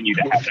continue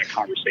to have that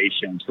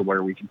conversation to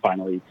where we can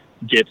finally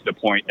get to the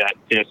point that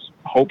this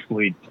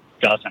hopefully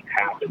doesn't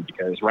happen?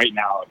 Because right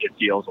now it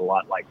feels a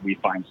lot like we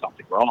find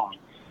something wrong,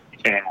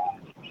 and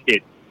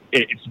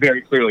it's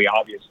very clearly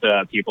obvious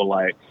to people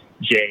like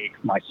Jake,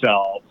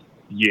 myself,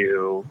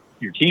 you,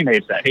 your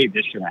teammates that, hey,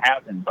 this shouldn't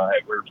happen, but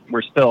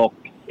we're still,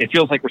 it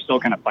feels like we're still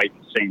kind of fighting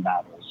the same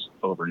battles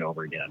over and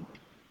over again.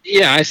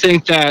 Yeah, I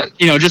think that,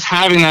 just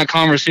having that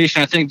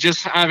conversation, I think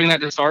just having that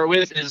to start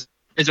with is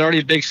already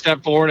a big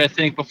step forward. I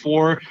think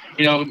before,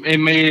 it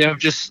may have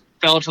just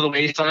fell to the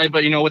wayside,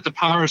 but, with the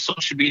power of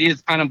social media,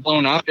 it's kind of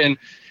blown up, and,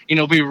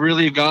 we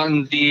really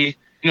gotten the,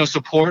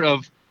 support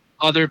of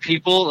other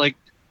people. Like,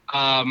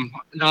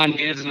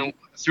 non-natives and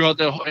throughout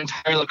the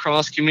entire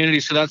lacrosse community.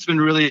 So that's been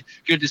really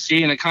good to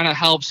see, and it kind of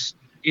helps,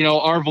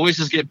 our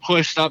voices get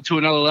pushed up to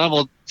another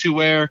level to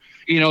where,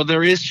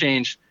 there is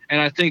change. And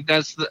I think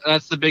that's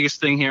the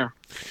biggest thing here.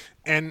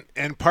 And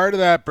part of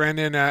that,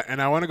 Brendan,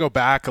 and I want to go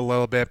back a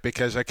little bit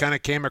because I kind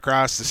of came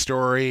across the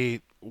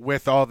story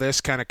with all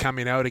this kind of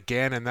coming out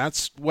again, and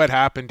that's what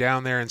happened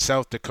down there in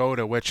South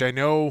Dakota, which I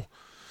know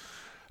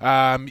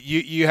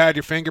you had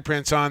your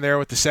fingerprints on there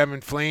with the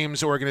Seven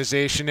Flames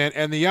organization,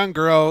 and the young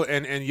girl,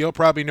 and you'll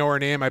probably know her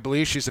name. I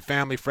believe she's a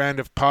family friend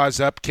of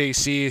Paws Up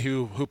KC,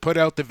 who put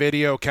out the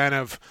video kind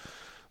of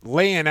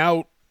laying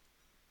out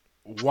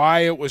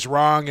why it was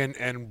wrong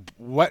and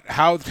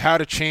how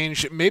to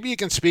change. Maybe you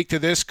can speak to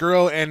this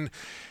girl, and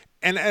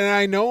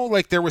I know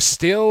like there's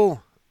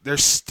still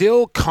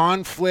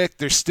conflict,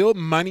 there's still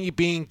money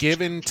being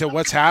given to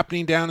what's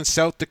happening down in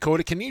South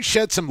Dakota. Can you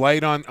shed some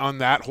light on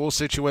that whole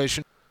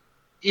situation?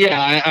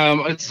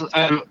 Yeah,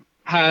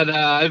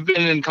 I've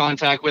been in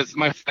contact with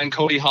my friend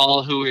Cody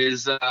Hall, who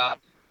is a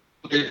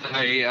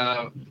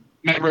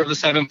member of the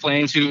Seven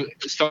Flames, who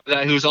started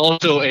that, who's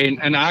also an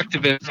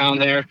activist down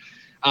there.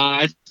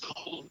 It's a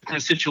whole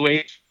different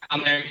situation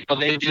down there.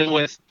 They deal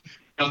with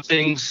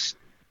things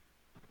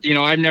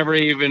I've never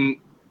even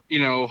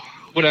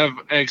would have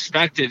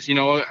expected.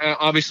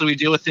 Obviously we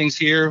deal with things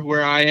here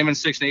where I am in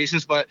Six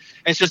Nations, but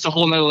it's just a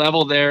whole nother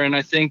level there. And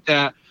I think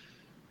that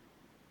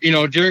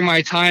during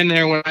my time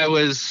there, when I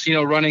was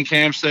running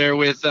camps there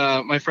with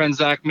my friend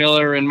Zach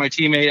Miller and my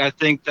teammate, I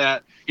think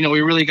that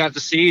we really got to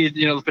see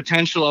the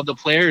potential of the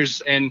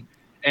players and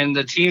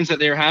the teams that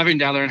they're having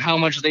down there and how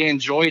much they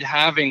enjoyed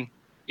having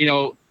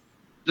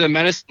the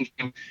medicine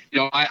game.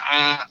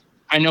 I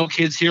know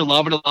kids here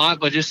love it a lot,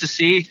 but just to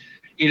see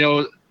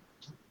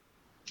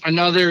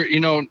another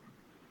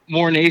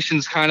more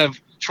nations kind of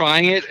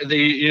trying it,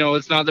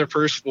 it's not their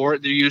first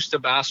sport. They're used to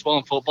basketball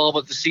and football,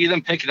 but to see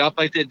them pick it up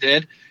like they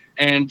did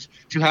and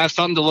to have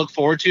something to look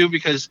forward to,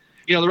 because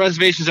the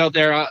reservations out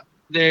there,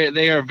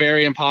 they are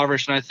very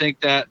impoverished, and I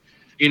think that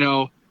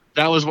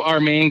that was our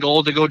main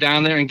goal, to go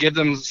down there and give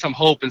them some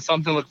hope and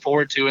something to look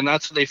forward to, and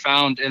that's what they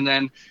found. And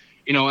then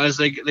as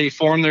they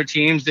formed their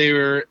teams, they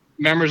were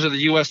members of the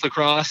U.S.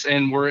 Lacrosse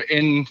and were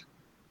in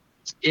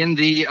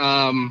the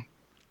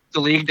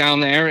league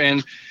down there,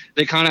 and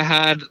they kind of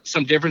had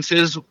some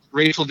differences,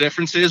 racial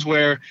differences,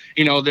 where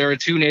there were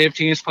two Native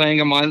teams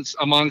playing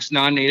amongst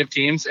non-Native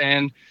teams,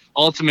 and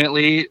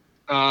ultimately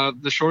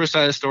the shorter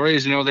side of the story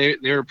is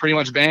they were pretty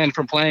much banned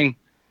from playing,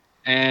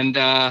 and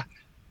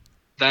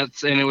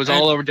it was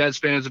all over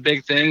Deadspin. It was a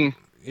big thing.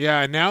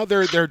 Yeah, now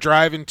they're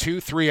driving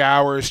 2-3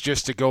 hours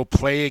just to go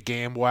play a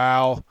game,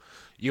 while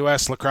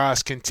U.S.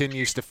 Lacrosse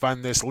continues to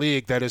fund this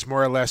league that has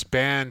more or less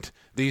banned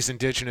these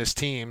Indigenous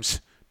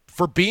teams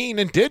for being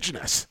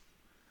Indigenous.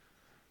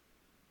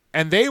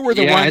 And they were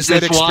the ones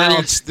that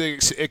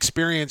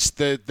experienced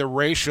the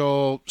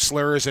racial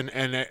slurs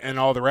and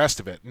all the rest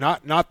of it,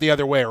 not the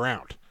other way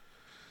around.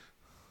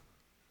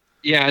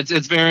 Yeah,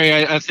 it's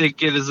very. I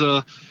think it is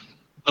a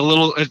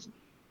little.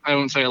 I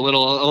wouldn't say a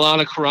little. A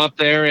lot of corrupt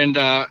there, and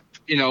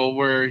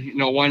where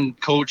one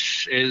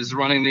coach is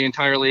running the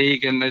entire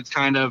league, and it's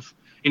kind of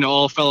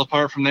all fell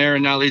apart from there.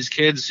 And now these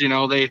kids,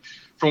 they,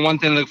 for one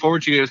thing to look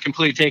forward to, is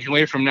completely taken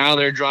away from. Now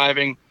they're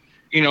driving,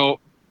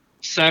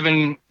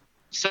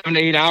 7 to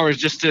 8 hours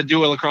just to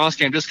do a lacrosse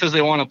game, just because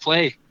they want to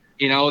play.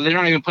 They're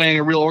not even playing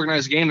a real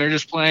organized game. They're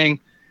just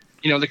playing,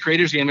 the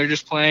creators game. They're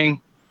just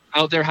playing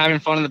out there, having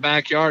fun in the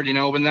backyard.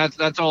 And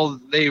that's all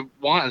they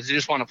want, is they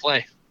just want to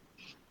play.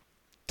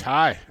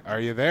 Ty, are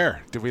you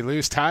there? Did we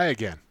lose Ty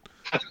again?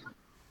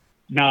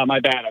 No, my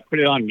bad. I put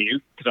it on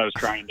mute because I was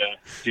trying to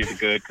do the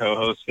good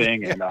co-host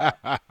thing, and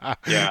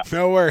yeah,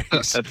 no worries.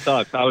 That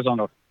sucks. I was on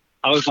a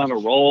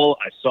roll.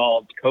 I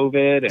solved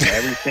COVID and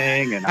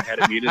everything, and I had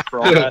it muted for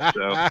all that.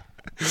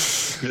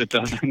 So it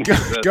doesn't.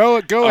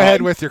 Go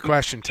ahead with your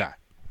question, Ty.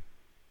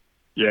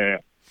 Yeah.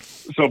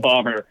 So,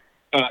 Bomber,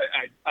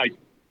 I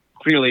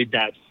clearly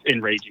that's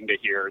enraging to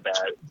hear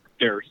that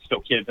there are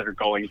still kids that are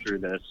going through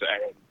this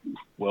and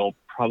will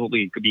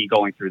probably be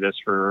going through this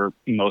for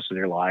most of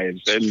their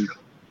lives.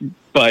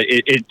 But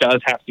it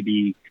does have to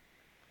be.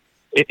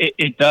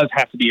 It does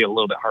have to be a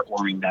little bit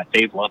heartwarming that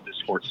they love the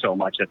sport so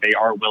much that they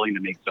are willing to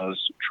make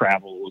those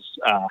travels,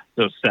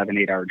 those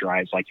 7-8 hour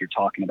drives like you're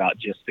talking about,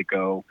 just to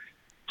go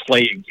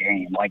play a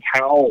game. Like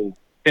how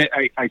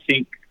I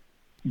think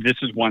this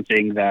is one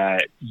thing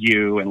that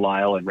you and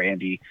Lyle and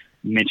Randy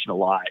mentioned a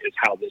lot, is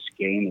how this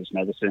game is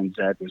medicine.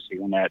 Zed was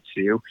doing that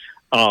too.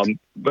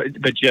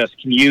 But just,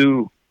 can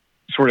you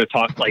sort of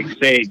talk, like,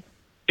 say,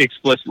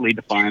 explicitly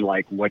define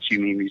like what you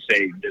mean when you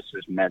say this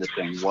is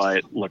medicine,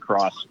 what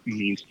lacrosse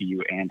means to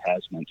you and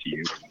has meant to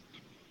you?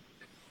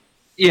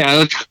 Yeah,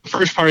 the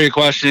first part of your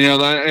question,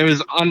 that it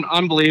was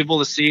unbelievable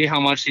to see how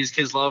much these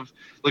kids love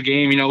the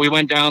game. We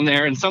went down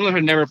there, and some of them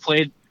had never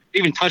played,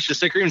 even touched a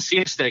stick or even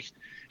seen a stick,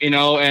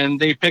 and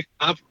they picked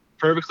up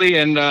perfectly.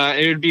 And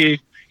it would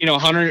be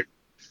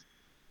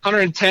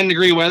 110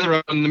 degree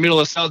weather in the middle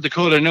of South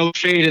Dakota, no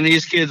shade, and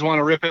these kids want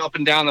to rip it up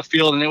and down the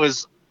field. And it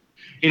was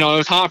it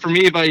was hot for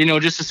me, but,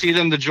 just to see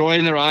them, the joy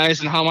in their eyes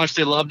and how much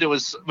they loved it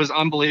was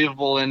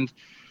unbelievable. And,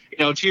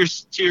 to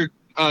your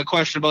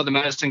question about the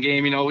Medicine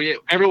game,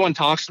 everyone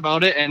talks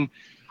about it. And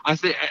I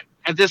think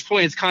at this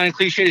point, it's kind of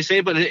cliche to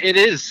say, but it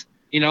is,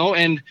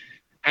 and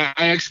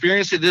I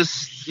experienced it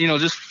this,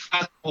 just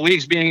past couple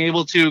weeks, being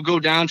able to go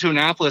down to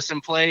Annapolis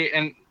and play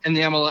in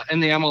the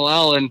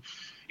MLL, and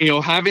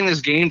having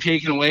this game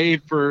taken away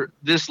for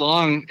this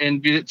long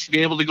and to be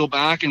able to go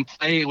back and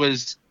play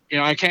was,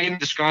 I can't even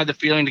describe the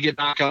feeling to get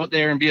back out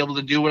there and be able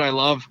to do what I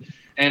love.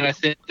 And I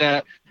think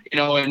that,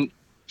 and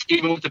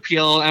even with the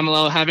PL,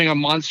 MLL, having a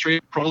month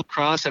straight pro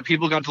cross that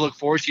people got to look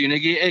forward to, and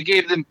it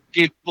gave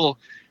people,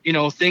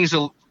 things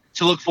to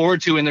look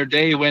forward to in their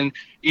day when,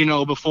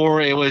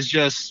 before it was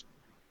just,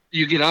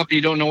 you get up,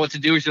 you don't know what to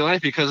do with your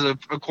life because of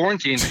a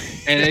quarantine,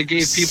 and it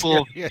gave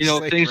people,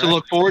 things to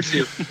look forward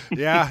to.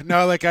 Yeah,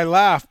 no, I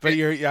laugh, but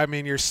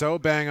you're so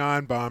bang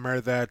on,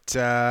 Bomber, that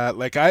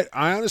I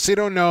honestly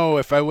don't know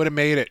if I would have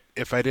made it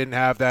if I didn't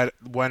have that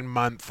 1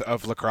 month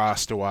of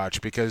lacrosse to watch,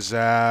 because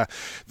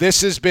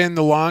this has been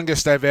the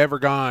longest I've ever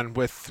gone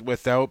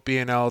without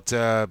being able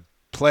to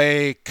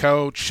play,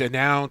 coach,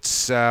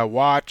 announce,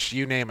 watch,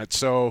 you name it.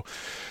 So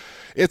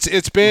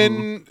it's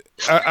been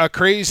a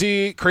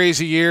crazy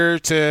year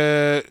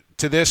to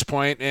this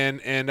point,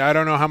 and I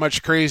don't know how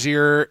much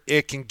crazier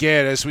it can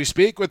get as we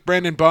speak with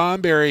Brendan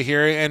Bomberry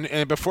here.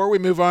 And before we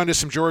move on to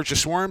some Georgia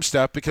Swarm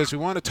stuff, because we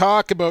want to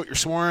talk about your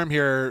Swarm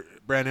here,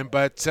 Brendan,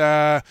 but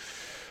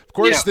of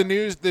course, the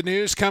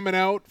news coming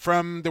out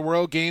from the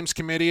World Games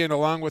Committee and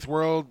along with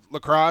World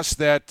Lacrosse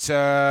that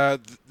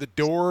the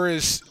door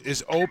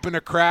is open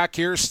a crack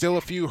here. Still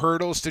a few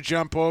hurdles to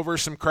jump over,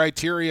 some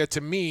criteria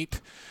to meet.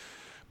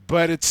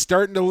 But it's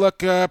starting to look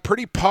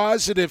pretty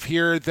positive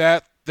here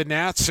that the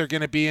Nats are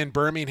going to be in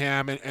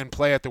Birmingham and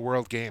play at the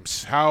World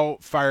Games. How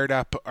fired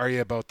up are you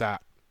about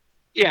that?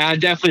 Yeah,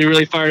 definitely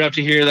really fired up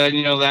to hear that,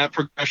 that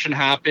progression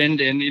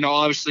happened. And,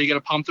 obviously you got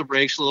to pump the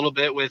brakes a little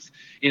bit with,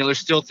 there's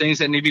still things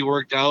that need to be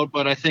worked out.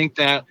 But I think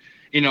that,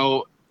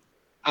 the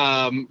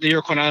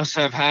Iroquois Nats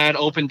have had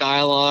open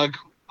dialogue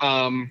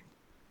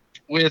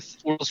with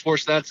World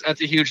Sports. That's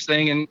a huge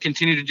thing, and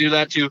continue to do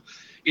that to,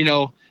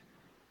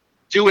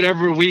 do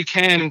whatever we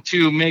can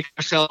to make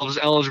ourselves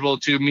eligible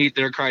to meet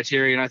their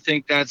criteria. And I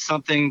think that's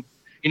something,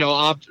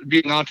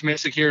 being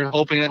optimistic here,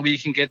 hoping that we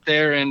can get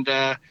there. And,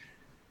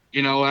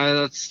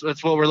 that's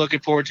what we're looking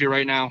forward to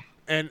right now.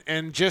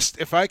 And just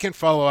if I can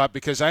follow up,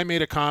 because I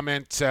made a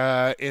comment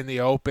in the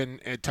open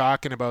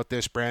talking about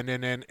this,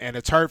 Brendan, and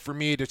it's hard for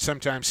me to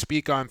sometimes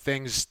speak on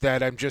things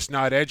that I'm just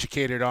not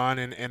educated on,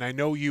 and I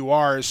know you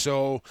are.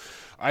 So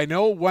I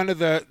know one of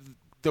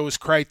those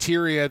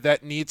criteria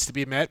that needs to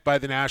be met by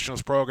the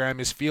Nationals program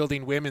is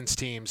fielding women's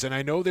teams. And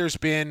I know there's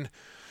been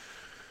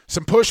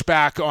some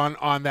pushback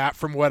on that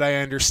from what I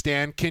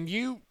understand. Can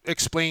you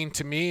explain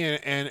to me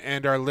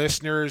and our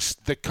listeners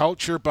the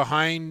culture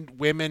behind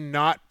women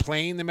not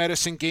playing the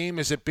Medicine game?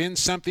 Has it been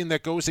something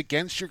that goes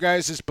against your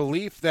guys'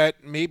 belief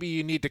that maybe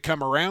you need to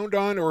come around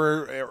on,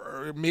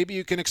 or maybe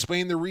you can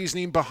explain the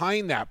reasoning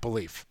behind that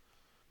belief?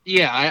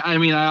 Yeah, I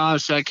mean, I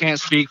honestly can't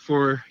speak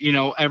for,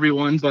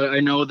 everyone, but I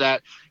know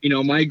that,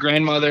 my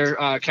grandmother,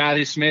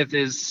 Kathy Smith,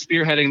 is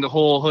spearheading the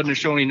whole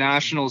Haudenosaunee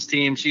Nationals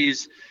team.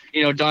 She's,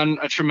 done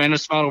a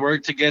tremendous amount of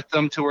work to get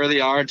them to where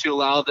they are, to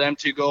allow them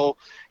to go,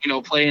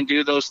 play and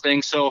do those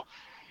things. So,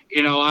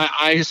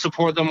 I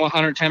support them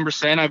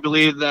 110%. I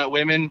believe that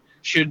women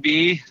should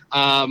be,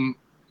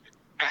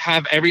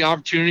 have every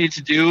opportunity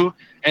to do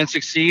and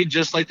succeed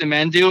just like the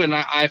men do. And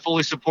I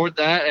fully support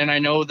that. And I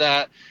know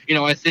that,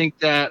 I think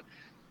that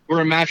we're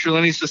a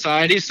matrilineal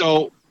society,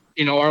 so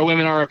our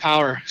women are a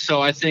power.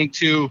 So I think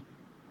to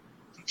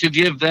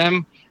give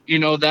them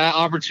that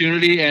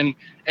opportunity, and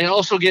it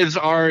also gives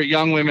our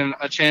young women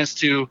a chance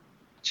to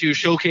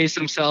showcase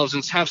themselves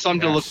and have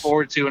something to look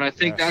forward to. And I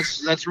think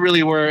that's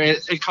really where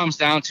it comes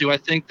down to. I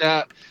think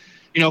that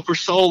for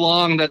so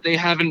long that they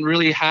haven't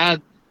really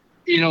had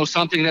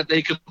something that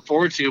they could look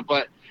forward to,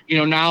 but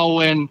now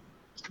when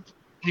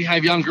you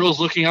have young girls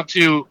looking up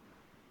to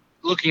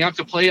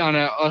play on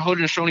a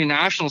Haudenosaunee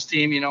Nationals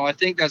team, I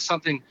think that's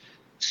something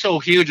so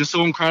huge and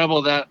so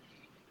incredible that,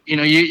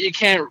 you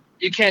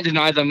can't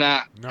deny them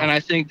that. No. And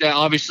I think that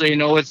obviously,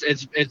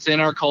 it's in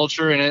our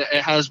culture, and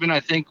it has been. I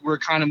think we're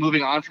kind of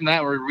moving on from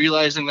that. We're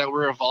realizing that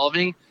we're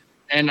evolving.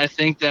 And I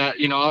think that,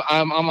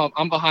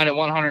 I'm behind it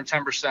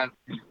 110%.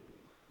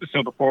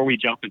 So before we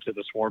jump into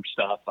the Swarm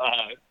stuff,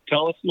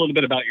 tell us a little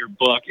bit about your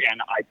book. And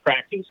I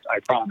practiced, I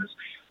promise.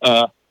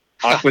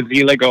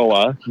 Aquazila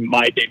Goa,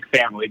 My Big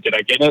Family. Did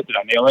I get it? Did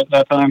I nail it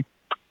that time?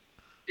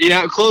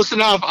 Yeah, close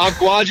enough.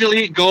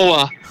 Aquazila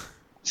Goa.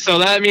 So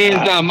that means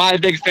My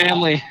Big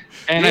Family.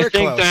 And I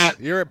think that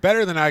you're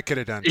better than I could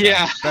have done. Tom.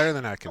 Yeah, better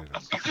than I could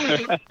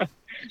have done.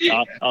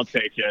 I'll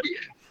take it.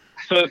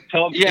 So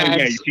tell me,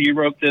 so you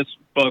wrote this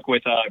book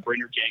with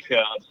Brynner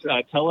Jacobs.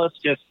 Tell us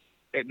just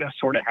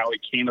sort of how it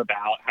came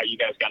about, how you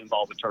guys got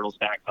involved with Turtle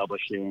Stack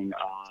Publishing,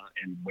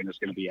 and when it's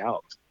going to be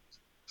out.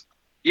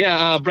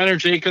 Yeah, Brenner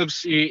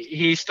Jacobs,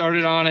 he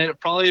started on it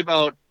probably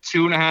about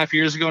 2.5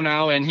 years ago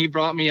now, and he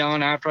brought me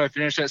on after I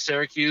finished at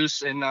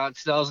Syracuse in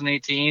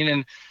 2018.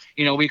 And,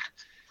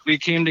 we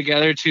came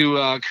together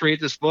to create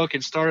this book.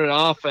 It started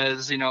off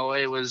as, it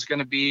was going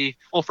to be,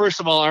 well, first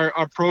of all,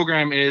 our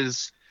program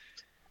it's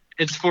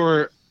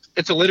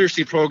a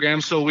literacy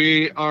program. So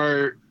we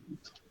are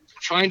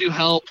trying to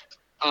help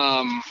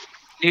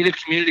Native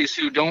communities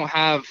who don't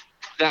have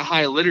that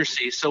high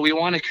literacy. So we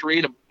wanted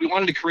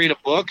to create a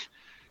book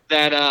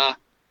that,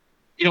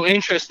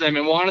 interests them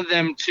and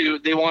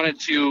they wanted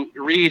to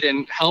read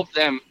and help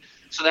them.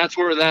 So that's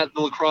where the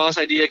lacrosse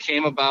idea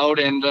came about.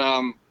 And,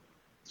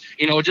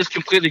 it just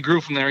completely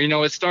grew from there.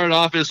 It started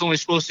off as only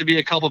supposed to be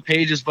a couple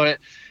pages, but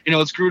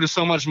it's grew to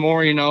so much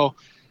more.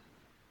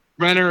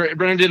 Brenner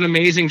did an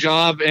amazing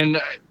job,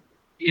 and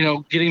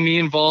getting me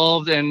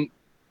involved, and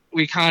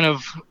we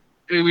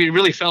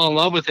really fell in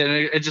love with it. And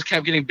it just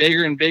kept getting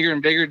bigger and bigger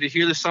and bigger. To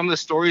hear some of the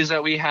stories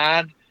that we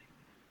had,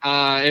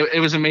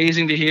 it was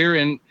amazing to hear.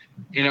 And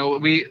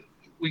we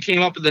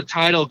came up with the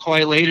title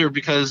quite later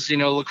because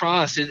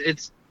lacrosse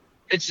it's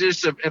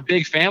just a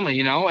big family,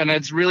 and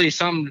it's really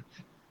something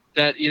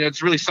that,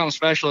 it's really something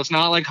special. It's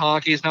not like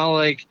hockey. It's not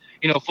like,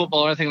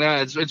 football or anything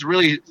like that. It's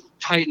really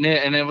tight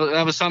knit. And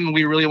that was something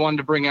we really wanted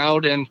to bring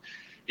out. And,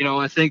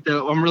 I think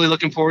that I'm really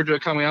looking forward to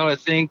it coming out. I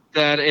think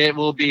that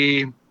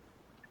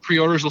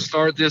pre-orders will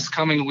start this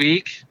coming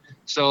week.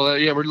 So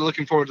we're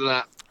looking forward to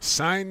that.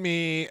 Sign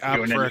me up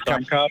for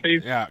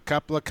a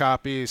couple of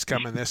copies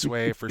coming this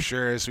way for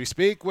sure. As we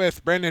speak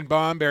with Brendan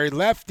Bomberry,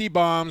 Lefty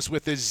Bombs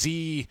with a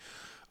Z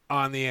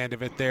on the end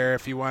of it there,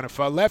 if you want to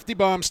follow. Lefty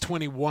Bombs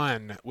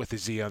 21 with a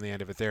Z on the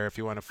end of it there, if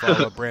you want to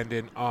follow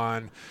Brendan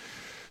on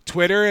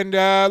Twitter. And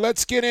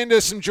let's get into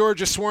some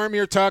Georgia Swarm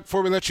here talk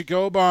before we let you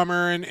go,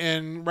 Bomber,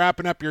 and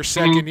wrapping up your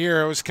second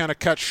year. It was kind of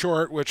cut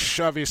short, which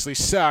obviously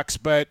sucks,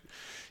 but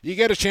you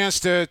get a chance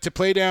to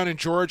play down in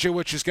Georgia,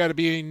 which has got to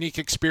be a unique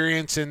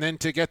experience, and then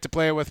to get to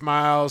play with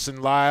Miles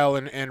and Lyle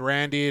and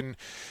Randy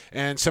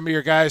and some of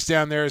your guys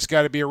down there has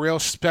got to be a real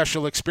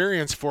special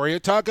experience for you.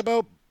 Talk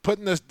about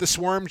putting the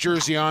Swarm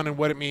jersey on and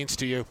what it means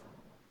to you.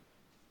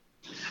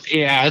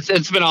 Yeah,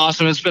 it's been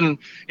awesome. It's been,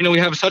 we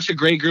have such a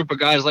great group of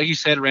guys, like you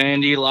said,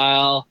 Randy,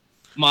 Lyle,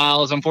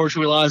 Miles.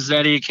 Unfortunately, we lost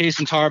Zeddy, Case,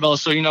 and Tarbell.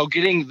 So,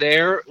 getting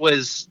there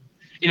was,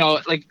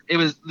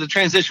 the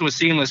transition was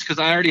seamless because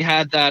I already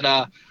had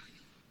that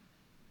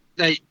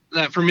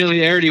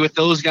familiarity with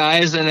those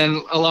guys, and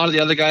then a lot of the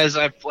other guys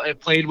I've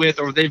played with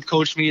or they've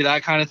coached me,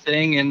 that kind of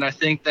thing. And I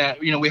think that,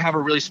 we have a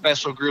really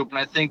special group, and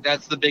I think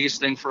that's the biggest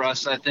thing for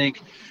us. I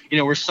think,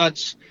 we're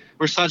such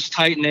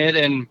tight knit,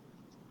 and,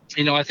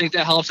 I think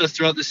that helps us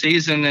throughout the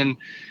season. And,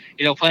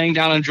 playing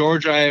down in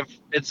Georgia,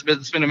 it's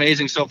been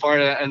amazing so far,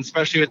 and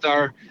especially with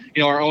our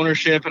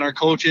ownership and our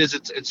coaches,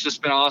 it's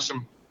just been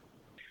awesome.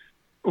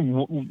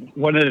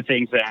 One of the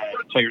things that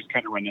players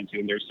kind of run into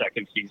in their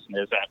second season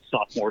is that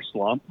sophomore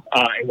slump.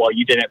 And while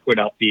you didn't put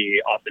up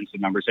the offensive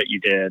numbers that you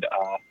did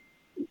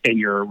in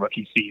your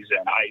rookie season,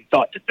 I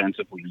thought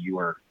defensively you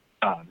were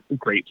a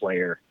great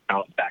player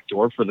out the back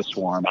door for the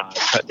Swarm.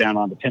 Cut down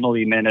on the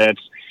penalty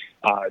minutes,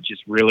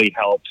 just really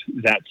helped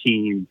that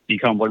team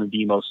become one of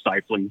the most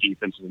stifling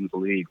defenses in the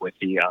league with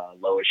the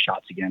lowest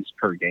shots against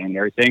per game and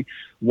everything.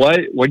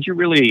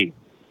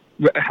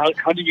 How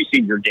did you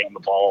see your game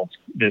evolve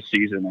this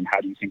season, and how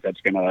do you think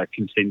that's going to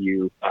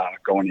continue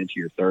going into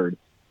your third?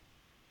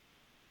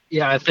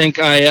 Yeah, I think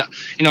I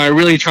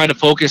really try to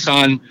focus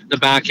on the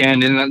back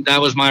end, and that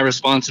was my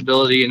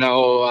responsibility.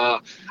 I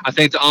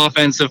think the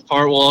offensive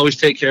part will always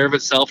take care of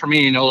itself for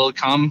me. It'll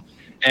come,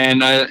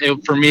 and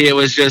for me, it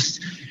was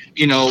just,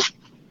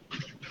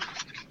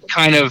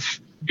 kind of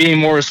being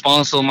more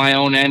responsible on my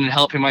own end and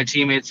helping my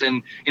teammates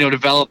and,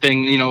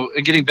 developing,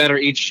 getting better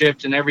each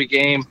shift in every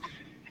game.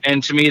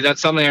 And to me,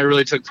 that's something I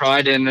really took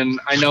pride in. And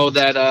I know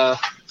that I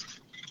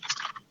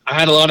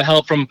had a lot of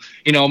help from,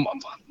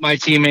 my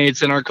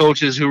teammates and our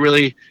coaches he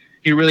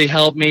really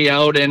helped me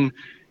out. And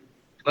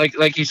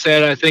like you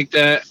said, I think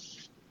that,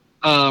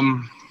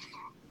 I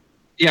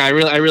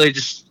really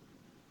just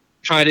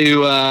try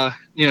to,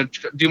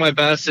 do my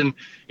best and,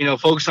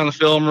 focus on the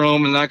film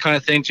room and that kind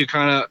of thing to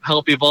kind of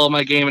help evolve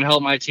my game and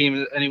help my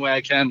team any way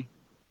I can.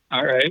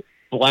 All right.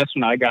 The last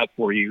one I got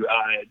for you,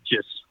 I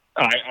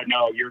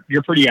know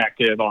you're pretty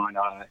active on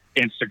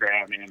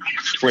Instagram and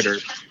Twitter,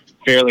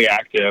 fairly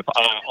active.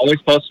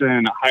 Always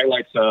posting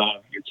highlights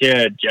of your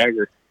kid,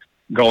 Jagger,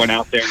 going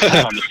out there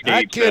on the skates.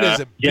 That kid is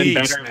a beast,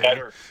 better and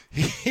better.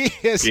 He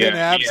is an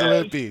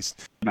absolute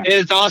beast.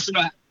 It's awesome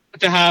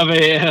to have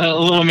a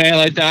little man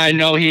like that. I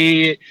know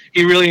he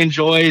really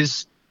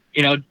enjoys,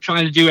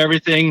 trying to do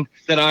everything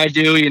that I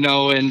do,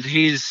 and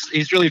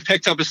he's really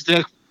picked up a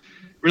stick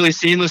really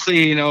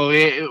seamlessly.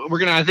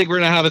 I think we're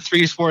gonna have a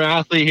 3-sport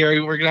athlete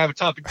here. We're gonna have a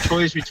tough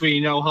choice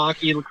between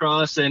hockey,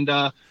 lacrosse, and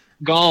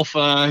golf.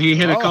 He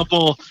hit a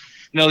couple.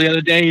 The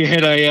other day he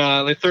hit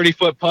a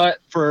 30-foot putt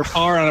for a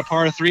par on a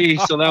par 3,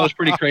 so that was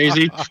pretty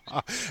crazy.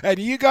 And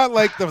you got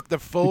like the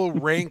full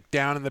rink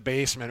down in the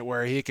basement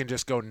where he can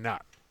just go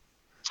nuts.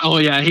 Oh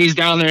yeah, he's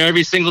down there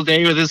every single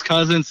day with his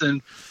cousins,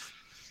 and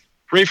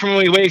right from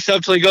when he wakes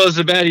up till he goes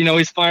to bed,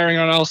 he's firing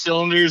on all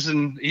cylinders,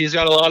 and he's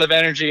got a lot of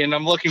energy, and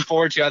I'm looking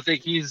forward to it. I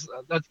think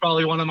that's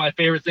probably one of my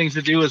favorite things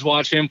to do is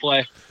watch him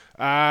play.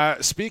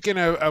 Speaking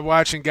of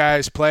watching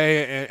guys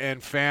play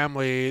and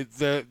family,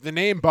 the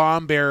name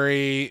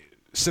Bomberry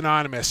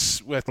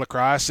synonymous with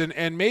lacrosse,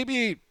 and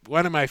maybe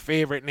one of my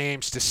favorite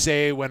names to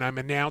say when I'm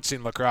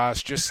announcing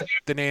lacrosse, just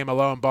the name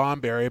alone,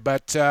 Bomberry.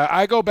 But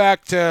I go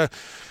back to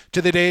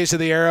the days of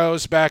the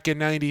Arrows back in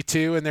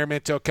 '92 and their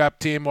Minto Cup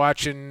team,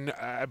 watching,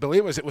 I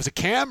believe was it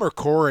Cam or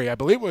Corey? I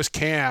believe it was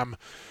Cam.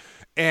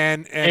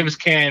 And it was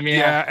Cam, yeah.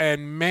 Yeah,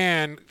 and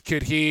man,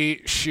 could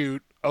he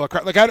shoot a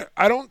lacrosse. Like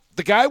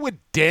the guy would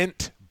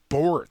dent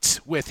boards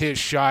with his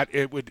shot.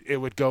 It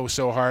would go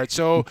so hard.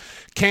 So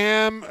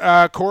Cam,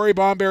 Corey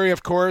Bomberry,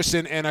 of course,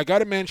 and I got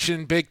to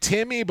mention Big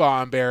Timmy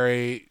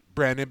Bomberry,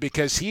 Brendan,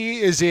 because he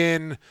is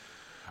in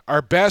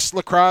our best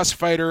lacrosse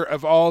fighter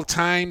of all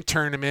time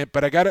tournament.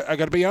 But I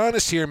gotta be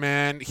honest here,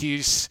 man.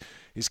 He's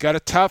got a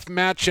tough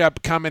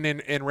matchup coming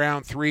in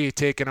round 3,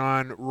 taking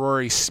on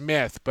Rory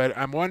Smith. But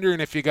I'm wondering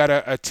if you got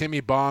a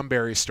Timmy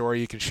Bomberry story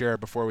you can share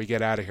before we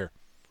get out of here.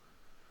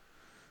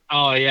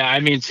 Oh, yeah. I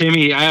mean,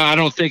 Timmy, I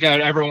don't think I'd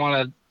ever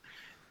want to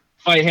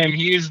fight him.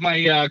 He was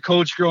my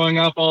coach growing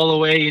up all the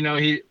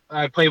way.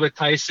 I played with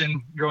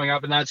Tyson growing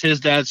up, and that's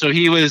his dad. So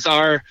he was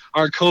our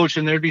coach,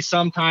 and there'd be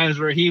some times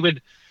where he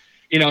would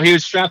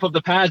strap up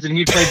the pads and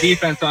he'd play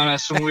defense on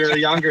us when we were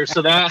younger.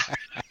 So that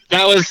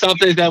was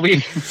something that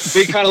we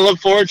kind of look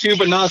forward to,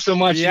 but not so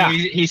much. Yeah.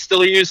 He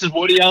still uses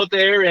Woody out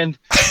there, and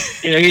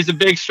he's a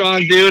big,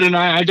 strong dude, and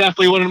I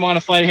definitely wouldn't want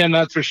to fight him,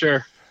 that's for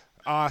sure.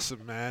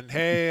 Awesome, man.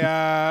 Hey,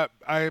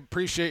 I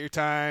appreciate your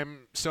time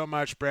so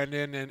much,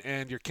 Brendan,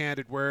 and your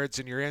candid words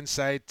and your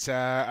insight.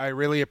 I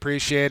really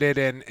appreciate it,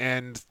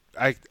 and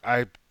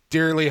I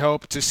dearly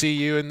hope to see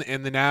you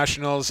in the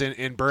Nationals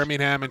in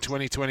Birmingham in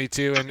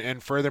 2022,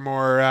 and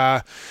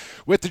furthermore,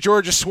 with the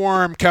Georgia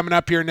Swarm coming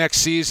up here next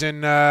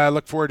season.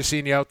 Look forward to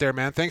seeing you out there,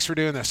 man. Thanks for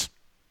doing this.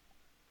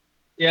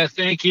 Yeah,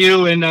 thank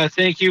you, and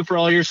thank you for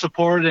all your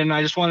support. And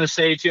I just want to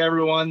say to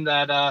everyone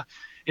that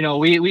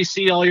we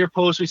see all your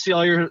posts, we see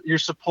all your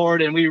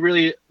support, and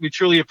we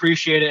truly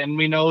appreciate it. And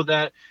we know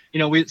that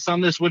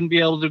some of this wouldn't be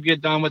able to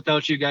get done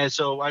without you guys.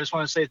 So I just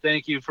want to say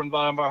thank you from the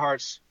bottom of our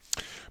hearts.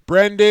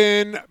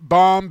 Brendan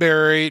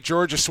Bomberry,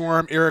 Georgia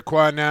Swarm,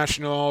 Iroquois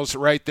Nationals,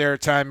 right there,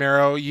 Ty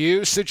Mero.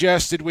 You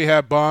suggested we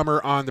have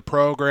Bomber on the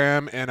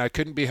program, and I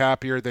couldn't be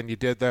happier than you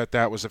did that.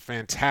 That was a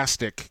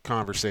fantastic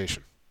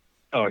conversation.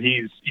 Oh,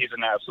 he's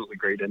an absolutely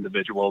great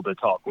individual to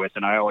talk with,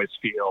 and I always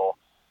feel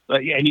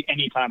like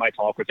anytime I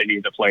talk with any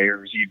of the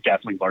players, you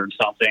definitely learn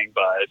something,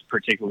 but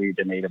particularly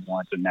the native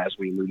ones, and as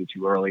we alluded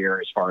to earlier,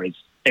 as far as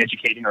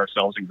educating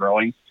ourselves and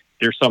growing,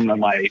 they're some of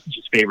my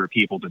just favorite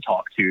people to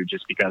talk to,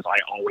 just because I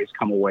always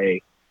come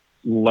away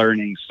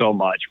learning so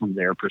much from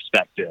their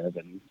perspective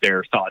and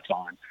their thoughts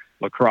on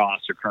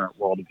lacrosse or current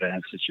world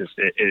events. It's just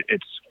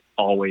it's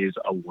always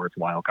a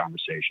worthwhile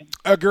conversation.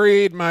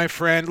 Agreed, my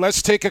friend.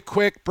 Let's take a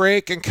quick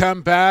break and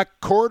come back.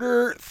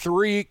 Quarter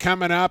 3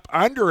 coming up,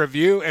 under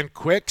review and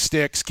quick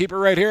sticks. Keep it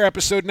right here,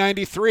 episode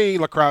 93,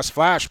 Lacrosse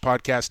Flash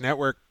Podcast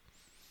Network.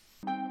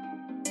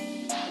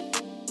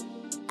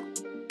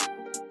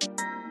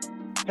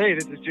 Hey,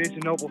 this is Jason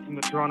Noble from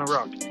the Toronto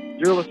Rock.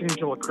 You're listening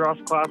to Lacrosse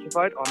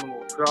Classified on the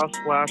Lacrosse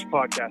Flash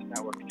Podcast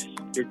Network,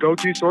 your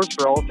go-to source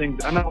for all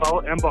things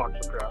NLL and box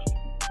lacrosse.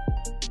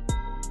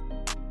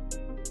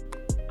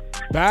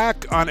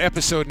 Back on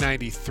episode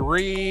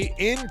 93,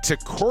 into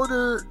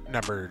quarter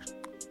number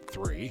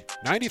 3.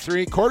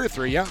 93, quarter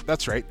 3, yeah,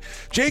 that's right.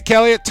 Jake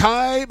Elliott,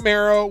 Ty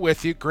Mero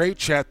with you. Great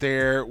chat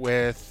there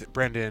with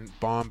Brendan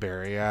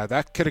Bomberry.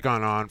 That could have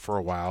gone on for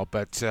a while,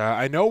 but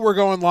I know we're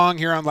going long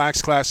here on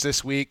Lax Class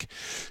this week.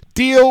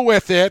 Deal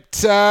with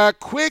it.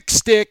 Quick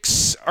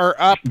sticks are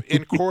up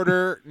in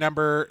quarter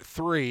number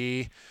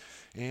 3.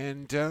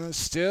 And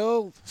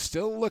still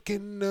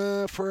looking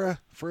for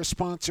a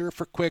sponsor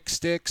for Quick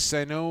Sticks.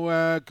 I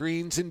know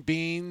Greens and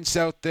Beans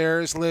out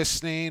there is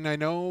listening. I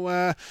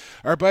know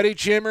our buddy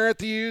Jimmer at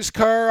the Used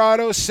Car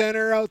Auto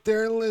Center out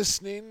there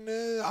listening.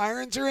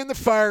 Irons are in the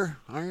fire.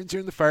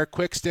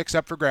 Quick Sticks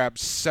up for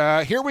grabs.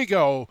 Here we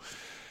go.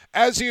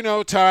 As you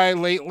know, Ty,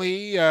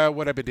 lately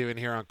what I've been doing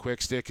here on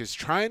Quick Stick is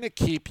trying to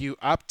keep you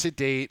up to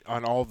date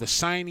on all the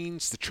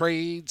signings, the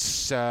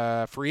trades,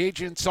 free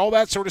agents, all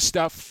that sort of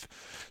stuff.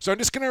 So I'm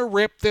just going to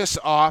rip this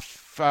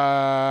off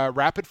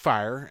rapid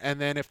fire, and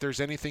then if there's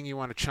anything you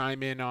want to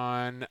chime in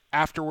on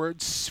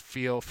afterwards,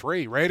 feel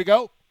free. Ready to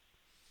go?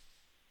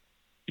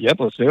 Yep,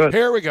 let's do it.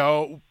 Here we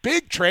go.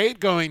 Big trade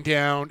going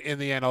down in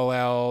the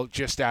NLL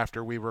just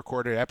after we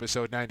recorded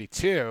episode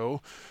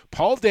 92.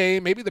 Paul Day,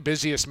 maybe the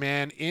busiest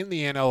man in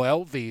the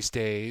NLL these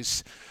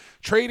days,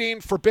 trading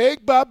for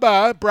Big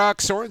Bubba Brock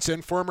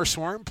Sorensen, former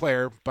Swarm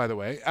player, by the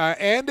way,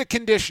 and a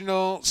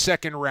conditional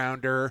second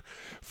rounder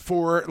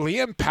for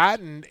Liam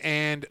Patton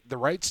and the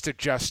rights to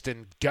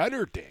Justin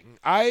Gutterding.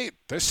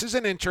 This is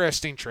an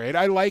interesting trade.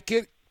 I like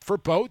it for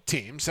both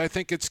teams. I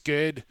think it's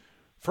good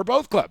for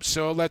both clubs.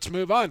 So let's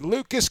move on.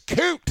 Lucas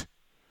Coote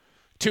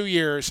 2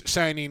 years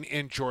signing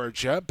in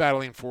Georgia,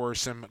 battling for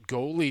some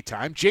goalie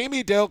time.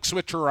 Jamie Dilks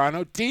with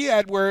Toronto. D.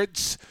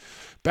 Edwards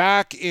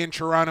back in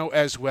Toronto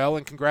as well,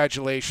 and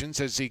congratulations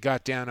as he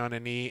got down on a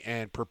knee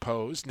and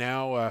proposed.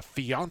 Now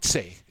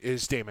fiance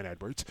is Damon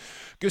Edwards.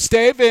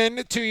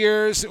 Gustavin, 2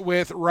 years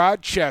with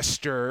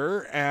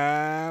Rochester.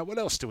 What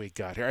else do we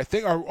got here? I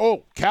think,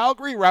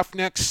 Calgary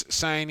Roughnecks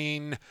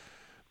signing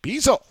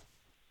Beazle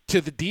to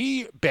the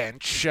D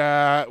bench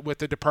with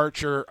the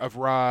departure of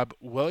Rob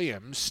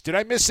Williams. Did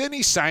I miss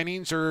any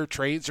signings or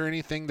trades or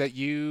anything that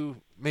you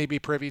may be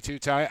privy to,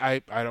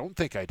 Ty? I don't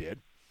think I did.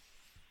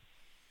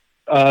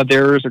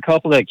 There's a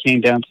couple that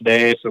came down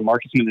today. So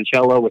Marcus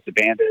Minicello with the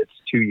Bandits,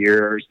 2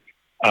 years.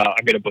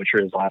 I'm going to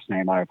butcher his last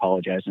name. I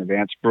apologize in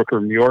advance.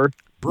 Brooker Muir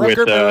with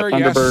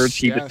Thunderbirds.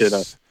 He just did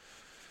a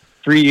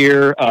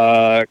 3-year.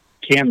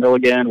 Cam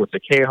Milligan with the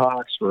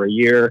K-Hawks for a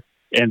year.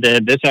 And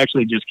then this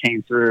actually just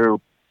came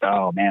through,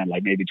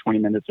 like maybe 20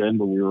 minutes in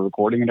when we were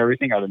recording and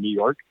everything out of New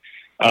York.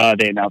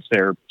 They announced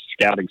their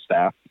scouting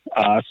staff.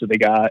 So they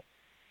got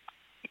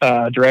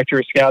director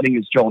of scouting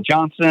is Joel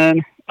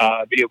Johnson,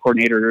 video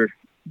coordinator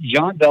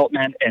John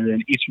Veltman, and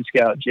then Eastern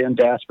Scout Jim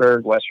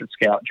Dasberg, Western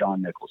Scout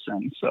John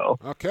Nicholson. So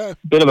okay,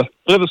 bit of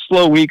a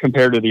slow week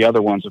compared to the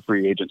other ones of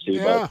free agency,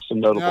 but some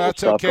notable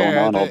stuff going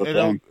on all the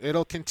time.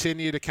 It'll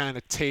continue to kind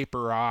of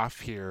taper off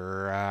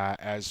here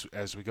as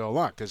we go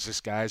along, because these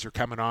guys are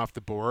coming off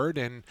the board,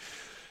 and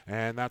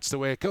that's the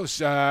way it goes.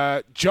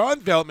 John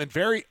Veltman,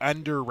 very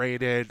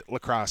underrated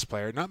lacrosse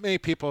player. Not many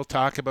people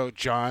talk about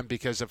John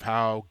because of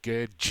how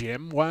good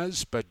Jim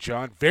was, but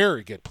John,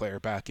 very good player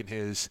back in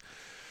his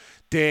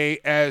day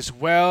as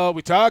well.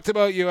 We talked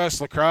about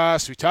U.S.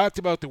 lacrosse. We talked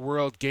about the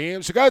World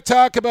Games. We got to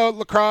talk about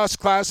lacrosse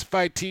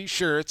classified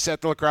T-shirts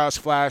at the Lacrosse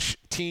Flash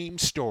team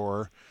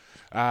store.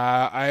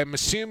 I'm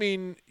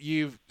assuming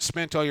you've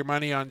spent all your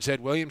money on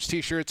Zed Williams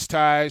T-shirts,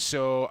 Ty,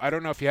 so I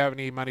don't know if you have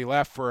any money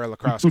left for a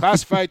lacrosse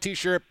classified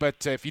T-shirt,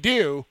 but if you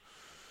do,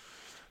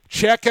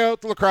 check out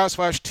the Lacrosse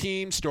Flash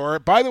team store.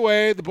 By the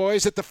way, the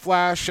boys at the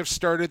Flash have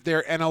started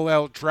their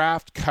NLL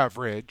draft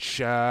coverage,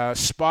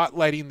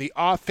 spotlighting the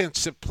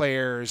offensive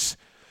players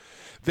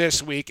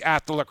this week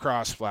at the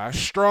Lacrosse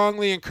Flash.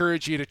 Strongly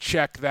encourage you to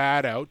check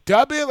that out.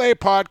 WLA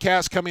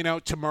podcast coming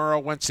out tomorrow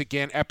once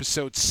again,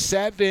 episode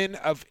 7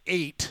 of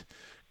 8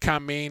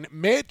 coming.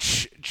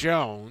 Mitch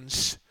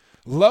Jones,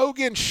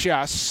 Logan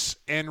Schuss,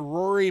 and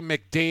Rory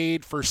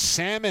McDade for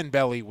Salmon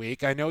Belly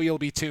Week. I know you'll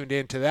be tuned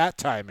into that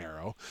time,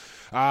 Arrow.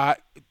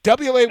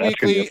 WLA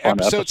Weekly,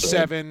 episode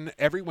 7,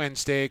 every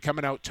Wednesday,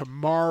 coming out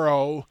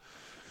tomorrow.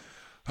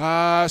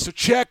 So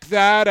check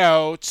that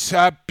out.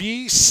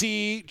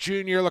 BC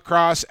Junior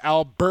Lacrosse,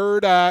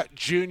 Alberta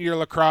Junior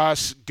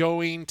Lacrosse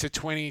going to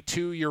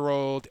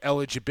 22-year-old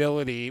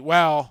eligibility.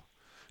 Well,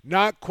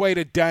 not quite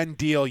a done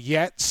deal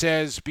yet,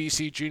 says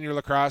BC Junior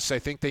Lacrosse. I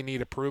think they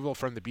need approval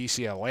from the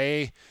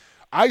BCLA.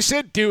 I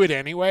said do it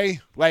anyway.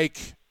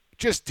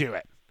 Just do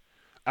it.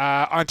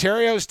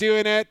 Ontario's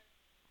doing it.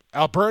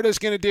 Alberta's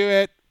going to do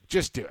it.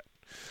 Just do it.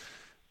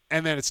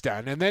 And then it's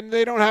done. And then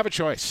they don't have a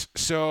choice.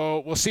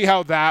 So we'll see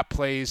how that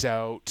plays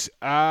out.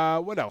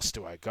 What else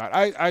do I got?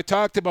 I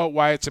talked about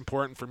why it's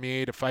important for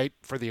me to fight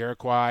for the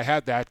Iroquois. I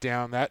had that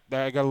down. That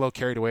I got a little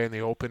carried away in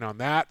the open on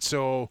that.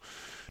 So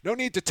no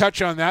need to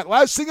touch on that.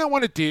 Last thing I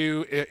want to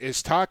do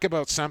is talk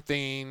about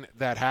something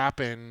that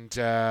happened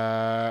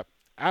after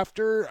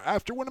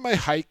one of my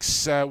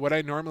hikes, what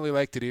I normally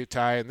like to do,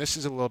 Ty, and this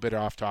is a little bit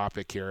off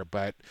topic here,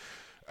 but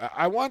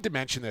I wanted to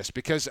mention this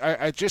because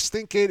I just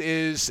think it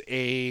is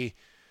a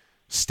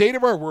state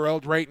of our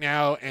world right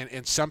now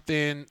and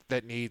something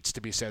that needs to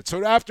be said.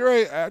 So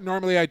after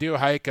normally I do a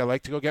hike, I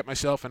like to go get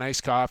myself an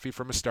iced coffee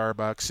from a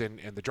Starbucks,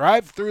 and the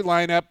drive-through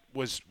lineup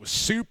was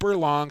super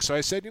long. So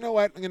I said, you know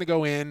what, I'm going to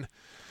go in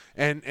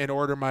and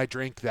order my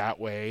drink that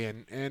way.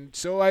 And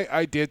so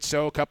I did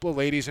so. A couple of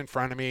ladies in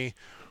front of me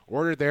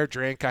ordered their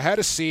drink. I had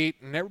a seat,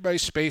 and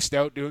everybody's spaced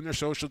out doing their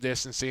social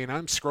distancing.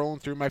 I'm scrolling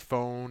through my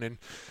phone, and,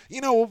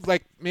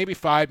 maybe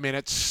 5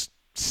 minutes,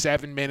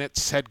 7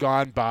 minutes had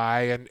gone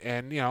by,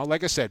 and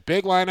like I said,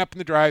 big lineup in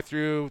the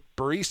drive-thru.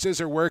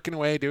 Baristas are working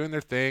away, doing their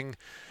thing.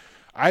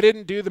 I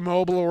didn't do the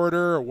mobile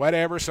order or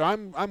whatever, so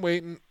I'm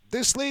waiting.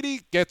 This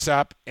lady gets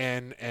up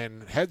and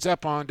heads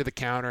up onto the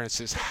counter and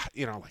says,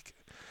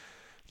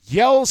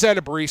 yells at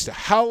a barista,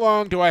 "How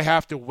long do I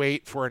have to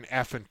wait for an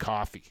effing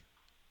coffee?"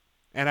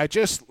 And I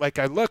just,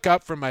 I look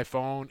up from my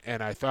phone,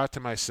 and I thought to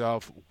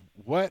myself,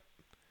 what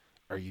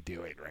are you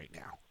doing right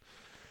now?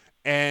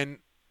 And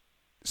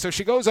so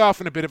she goes off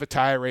in a bit of a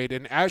tirade,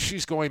 and as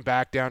she's going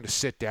back down to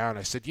sit down,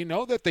 I said, you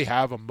know that they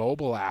have a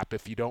mobile app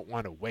if you don't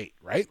want to wait,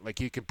 right?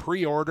 You can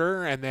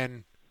pre-order, and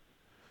then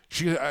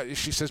she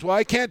says, well,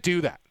 I can't do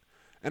that.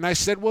 And I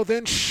said, well,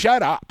 then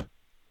shut up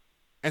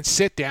and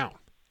sit down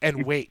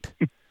and wait.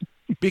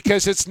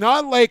 Because it's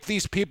not like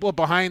these people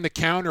behind the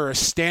counter are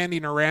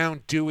standing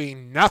around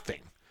doing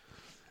nothing.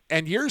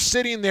 And you're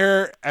sitting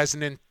there as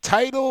an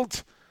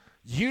entitled,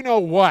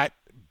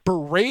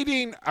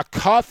 berating a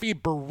coffee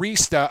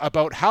barista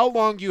about how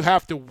long you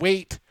have to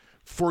wait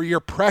for your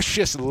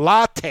precious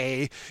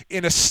latte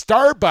in a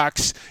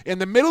Starbucks in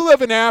the middle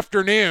of an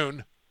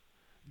afternoon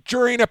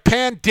during a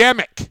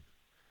pandemic.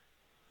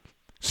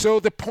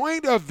 So the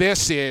point of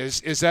this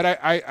is that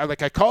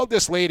I called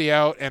this lady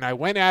out and I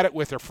went at it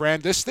with her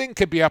friend. This thing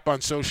could be up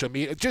on social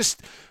media.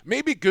 Just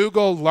maybe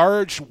Google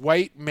large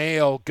white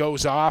male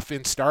goes off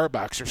in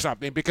Starbucks or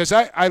something, because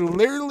I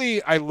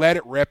literally let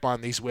it rip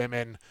on these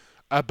women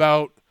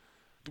about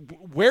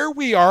where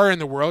we are in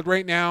the world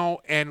right now,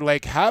 and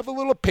like, have a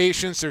little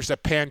patience. There's a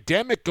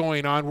pandemic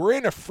going on. We're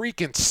in a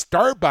freaking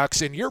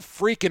Starbucks and you're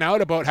freaking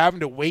out about having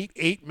to wait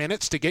 8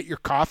 minutes to get your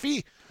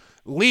coffee.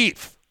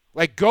 Leave.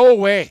 Like, go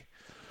away.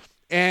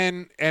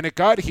 And it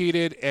got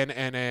heated,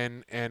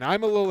 and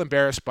I'm a little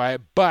embarrassed by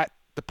it, but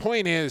the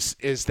point is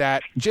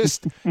that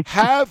just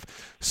have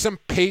some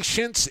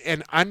patience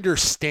and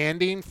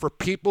understanding for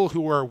people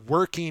who are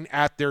working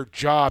at their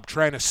job,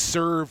 trying to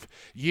serve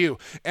you.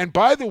 And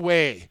by the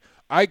way,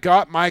 I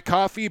got my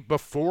coffee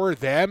before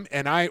them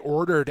and I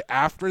ordered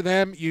after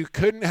them. You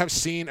couldn't have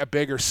seen a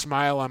bigger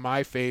smile on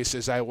my face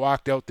as I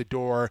walked out the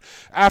door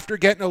after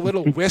getting a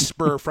little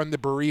whisper from the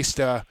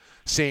barista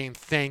saying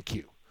thank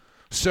you.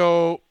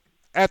 So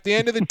at the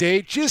end of the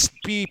day, just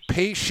be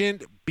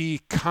patient, be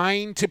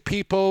kind to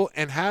people,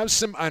 and have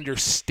some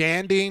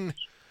understanding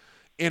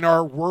in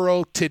our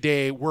world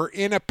today. We're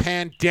in a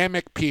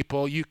pandemic,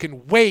 people. You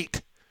can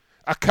wait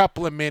a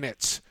couple of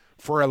minutes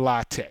for a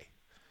latte.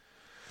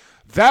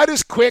 That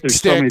is Quick There's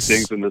Sticks. so many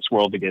things in this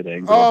world to get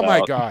angry about. Oh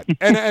My God.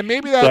 And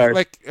maybe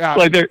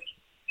that,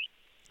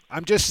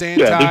 I'm just saying,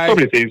 yeah, Ty, there's so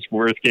many things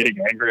worth getting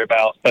angry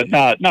about, but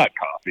not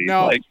coffee.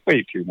 No, like,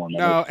 wait 2 more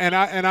minutes. No, and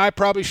I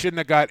probably shouldn't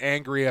have got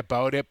angry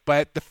about it,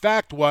 but the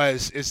fact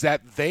is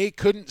that they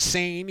couldn't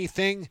say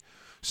anything,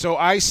 so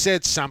I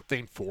said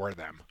something for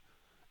them.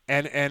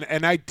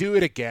 And I do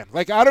it again.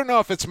 Like, I don't know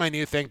if it's my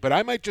new thing, but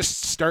I might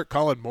just start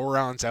calling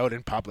morons out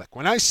in public.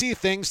 When I see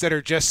things that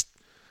are just,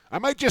 I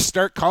might just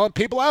start calling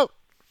people out.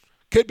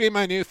 Could be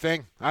my new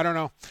thing. I don't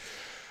know.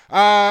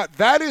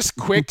 That is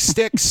Quick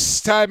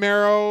Sticks, Ty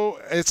Mero.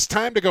 It's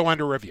time to go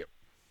under review.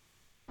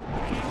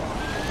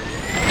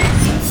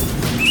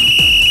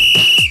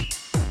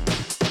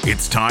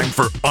 It's time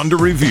for Under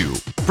Review,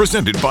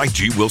 presented by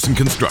G. Wilson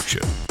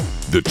Construction.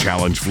 The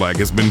challenge flag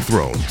has been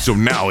thrown, so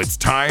now it's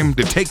time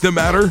to take the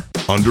matter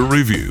under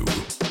review.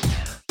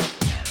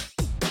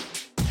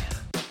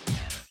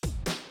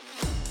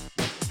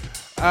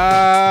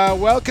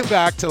 Welcome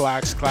back to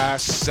Lax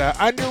Class.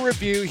 Under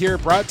review here,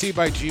 brought to you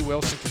by G.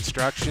 Wilson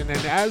Construction.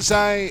 And as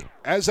I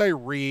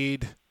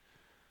read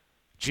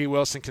G.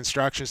 Wilson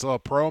Construction's little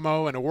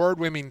promo, an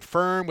award-winning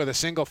firm with a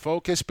single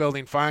focus,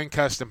 building fine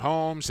custom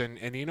homes,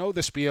 and you know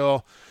the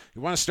spiel.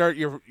 You want to start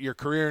your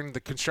career in the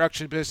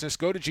construction business,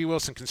 go to G.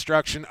 Wilson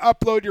Construction,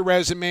 upload your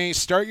resume,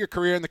 start your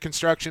career in the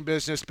construction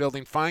business,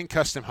 building fine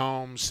custom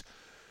homes.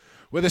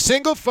 With a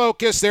single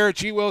focus there at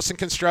G. Wilson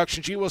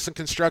Construction,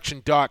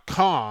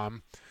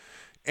 gwilsonconstruction.com.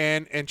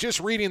 And just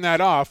reading that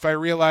off, I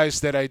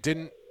realized that I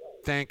didn't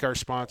thank our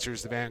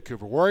sponsors, the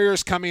Vancouver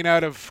Warriors, coming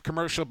out of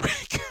commercial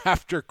break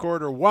after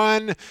quarter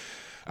one.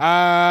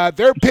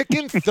 They're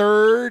picking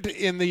third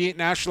in the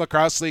National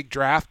Lacrosse League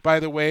draft, by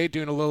the way,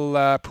 doing a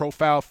little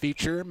profile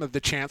feature of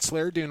the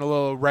Chancellor, doing a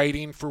little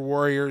writing for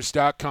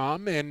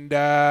Warriors.com and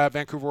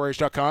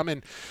VancouverWarriors.com,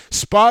 and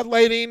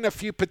spotlighting a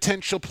few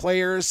potential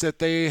players that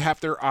they have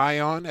their eye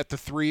on at the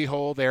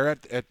 3-hole there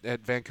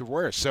at Vancouver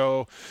Warriors.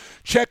 So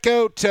check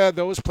out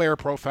those player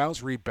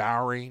profiles: Reed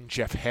Bowering,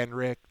 Jeff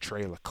Henrik,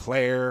 Trey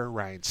LeClaire,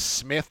 Ryan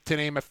Smith, to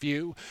name a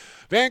few.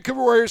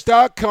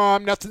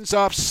 VancouverWarriors.com, nothing's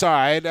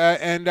offside.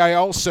 And I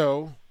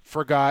also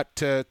forgot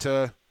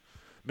to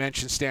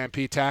mention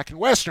Stampede Tack and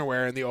Western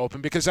Wear in the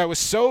Open, because I was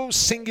so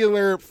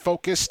singular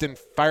focused and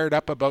fired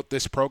up about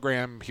this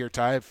program here,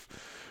 Ty. I've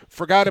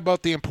forgot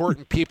about the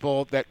important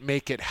people that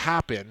make it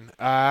happen.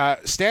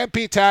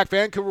 Stampede Tack,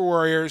 Vancouver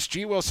Warriors,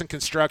 G. Wilson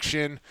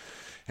Construction,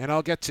 and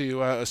I'll get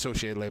to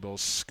Associated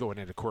Labels going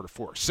into quarter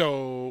four.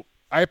 So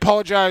I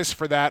apologize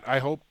for that. I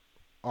hope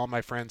all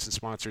my friends and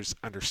sponsors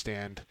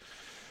understand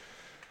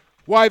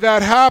why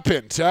that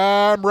happened.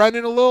 I'm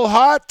running a little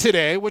hot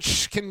today,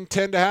 which can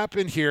tend to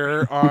happen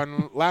here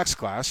on Lax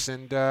Class,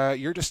 and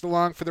you're just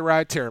along for the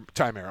ride,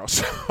 Ty Mero.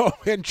 So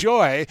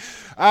enjoy.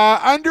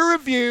 Under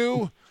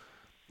review,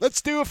 let's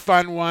do a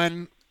fun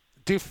one.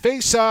 Do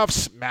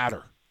face-offs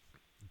matter?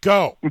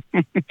 Go.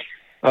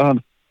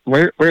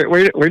 Where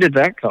did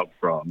that come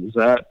from? Is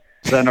that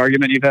an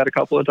argument you've had a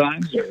couple of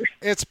times? Or?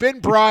 It's been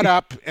brought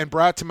up and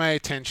brought to my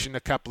attention a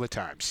couple of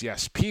times.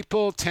 Yes,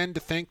 people tend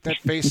to think that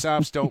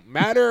face-offs don't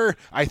matter.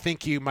 I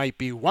think you might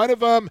be one of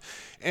them,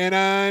 and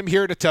I'm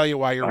here to tell you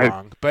why you're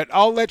wrong. But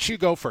I'll let you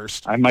go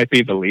first. I might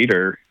be the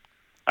leader.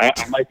 I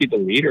might be the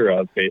leader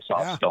of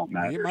face-offs don't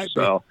matter. You might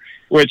so,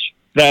 which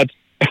that's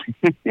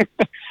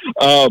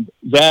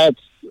that's.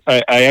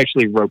 I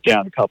actually wrote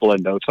down a couple of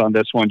notes on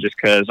this one just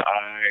because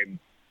I'm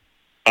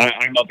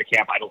of the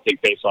camp. I don't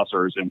think face-offs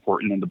are as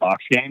important in the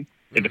box game.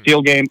 In the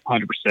field game,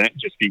 100%,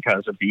 just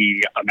because of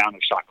the amount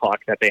of shot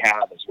clock that they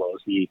have, as well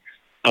as the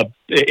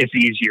it's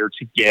easier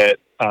to get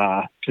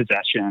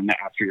possession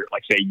after you're,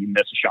 like, say you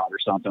miss a shot or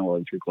something, or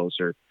if you're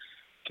closer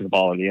to the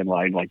ball at the end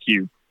line, like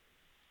you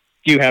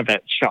have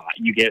that shot,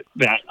 you get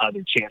that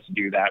other chance to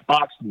do that.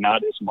 Box,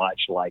 not as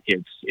much. Like,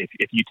 it's if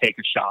you take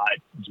a shot,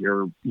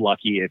 you're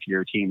lucky if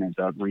your team ends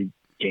up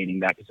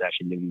regaining that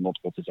possession, getting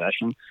multiple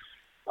possessions.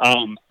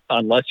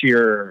 Unless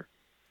you're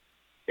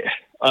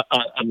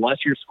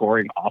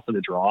scoring off of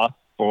the draw,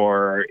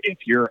 or if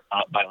you're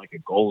up by like a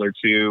goal or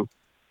two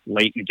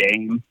late in the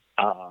game,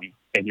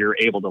 and you're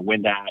able to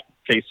win that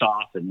face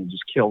off and then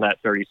just kill that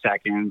 30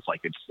 seconds,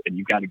 and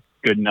you've got a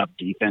good enough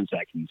defense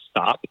that can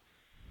stop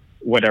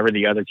whatever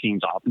the other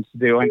team's offense is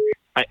doing.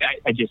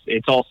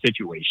 It's all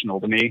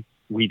situational to me.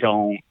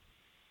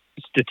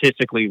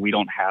 Statistically, we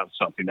don't have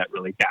something that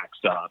really backs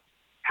up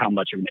how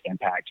much of an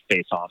impact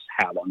face-offs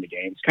have on the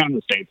game. It's kind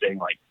of the same thing.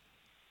 Like,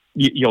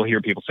 you'll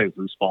hear people say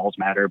loose balls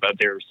matter, but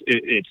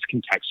it's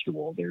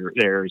contextual.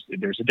 There's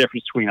a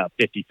difference between a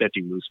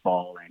 50-50 loose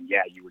ball and,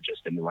 yeah, you were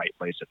just in the right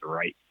place at the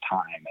right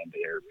time, and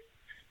there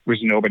was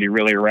nobody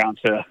really around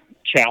to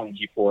challenge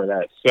you for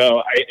that.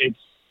 So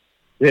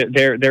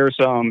there's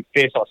some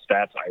face-off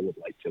stats I would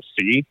like to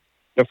see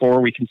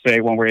before we can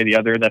say one way or the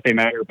other that they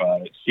matter.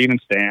 But Steven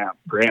Stamp,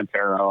 Graham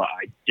Parrow,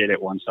 I did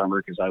it one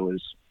summer because I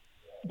was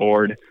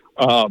bored.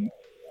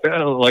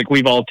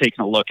 We've all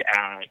taken a look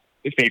at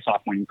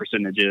face-off winning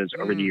percentages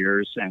over the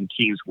years and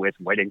teams with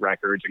winning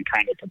records and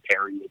kind of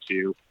comparing the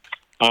two.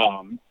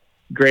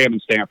 Graham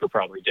and Stanford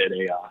probably did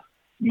a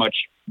much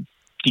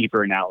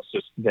deeper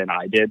analysis than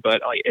I did,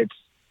 but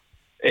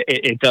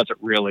it doesn't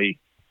really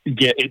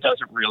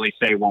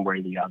say one way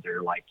or the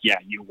other. Like, yeah,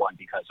 you won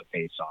because of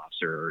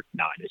face-offs or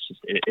not. It's just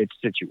it's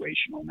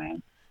situational,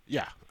 man.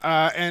 Yeah,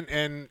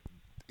 and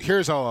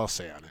here's all I'll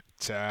say on it.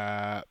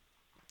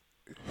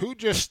 Who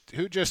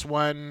just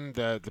won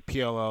the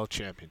PLL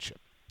championship?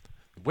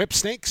 Whip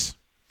Snakes?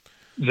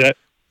 Zed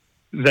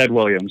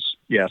Williams,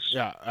 yes.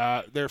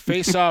 Yeah, their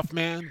face-off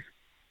man,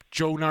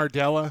 Joe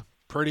Nardella,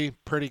 pretty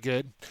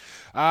good.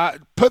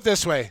 Put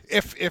this way,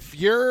 if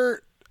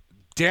you're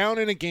down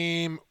in a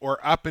game or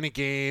up in a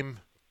game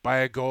by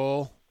a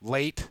goal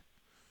late,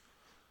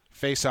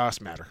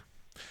 face-offs matter.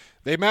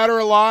 They matter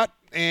a lot,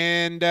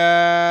 and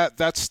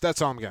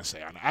that's all I'm gonna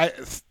say on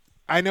it.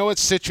 I know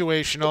it's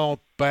situational,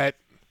 but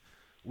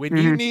when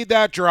you need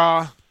that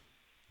draw,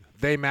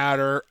 they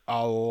matter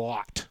a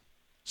lot.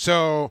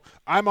 So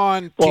I'm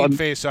on team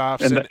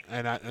face-offs, and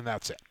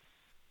that's it.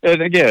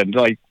 And again,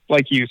 like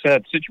you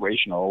said,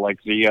 situational. Like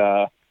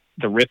the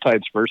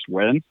Riptide's first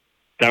win,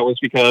 that was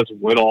because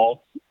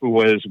Woodall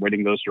was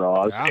winning those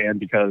draws, and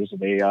because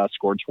they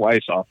scored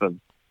twice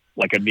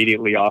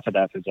immediately off of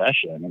that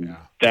possession. And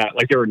that,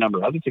 there were a number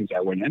of other things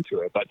that went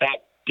into it, but that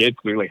did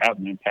clearly have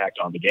an impact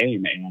on the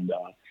game and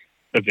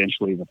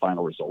eventually the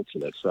final results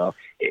of it. So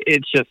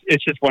it's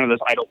just one of those.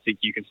 I don't think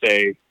you can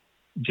say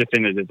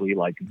definitively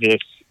like this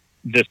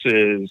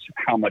is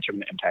how much of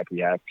an impact we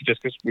have,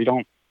 just because we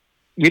don't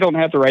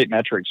have the right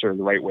metrics or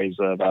the right ways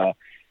of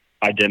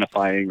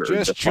identifying or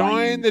just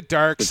join the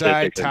dark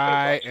side,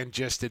 Ty, and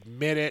just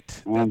admit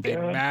it that they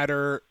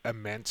matter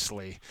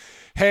immensely.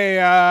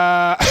 Hey,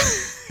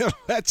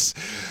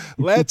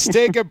 let's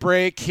take a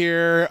break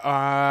here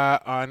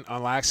on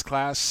Lax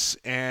Class,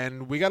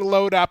 and we got to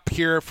load up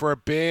here for a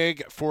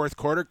big fourth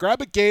quarter.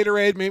 Grab a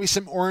Gatorade, maybe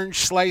some orange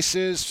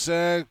slices,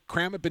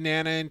 cram a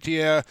banana into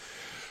you.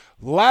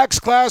 Lax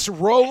Class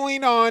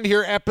rolling on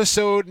here,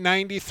 episode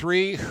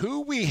 93. Who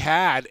we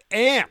had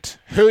and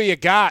who you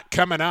got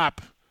coming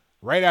up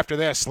right after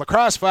this.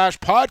 Lacrosse Flash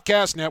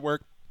Podcast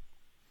Network.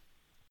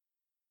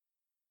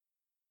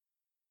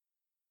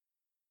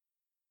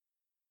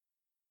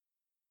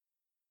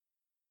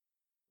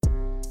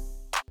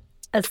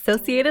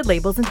 Associated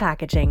Labels and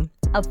Packaging,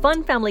 a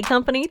fun family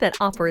company that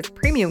offers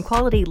premium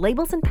quality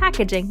labels and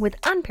packaging with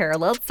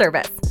unparalleled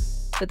service.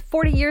 With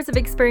 40 years of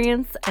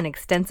experience, an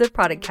extensive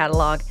product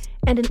catalog,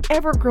 and an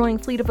ever-growing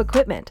fleet of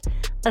equipment,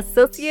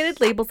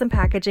 Associated Labels and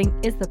Packaging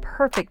is the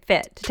perfect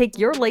fit to take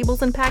your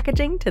labels and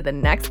packaging to the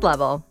next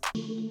level.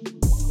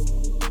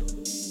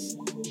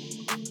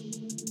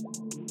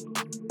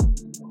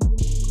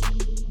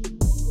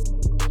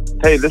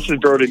 Hey, this is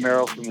Brody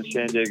Merrill from the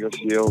San Diego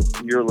Shield.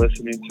 You're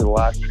listening to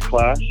Lax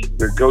Class,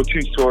 your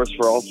go-to source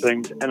for all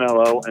things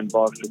NLL and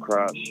box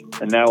lacrosse.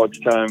 And now it's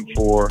time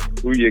for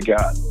Who You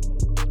Got.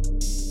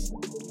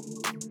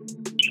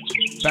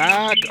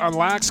 Back on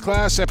Lax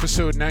Class,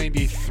 episode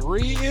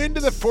 93, into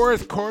the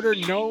fourth quarter.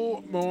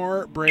 No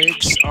more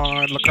breaks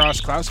on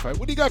Lacrosse Classified.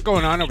 What do you got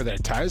going on over there,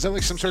 Ty? Is that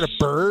like some sort of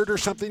bird or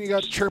something you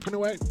got chirping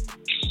away?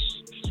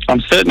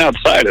 I'm sitting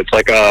outside. It's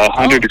like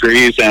 100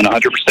 degrees and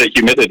 100%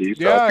 humidity.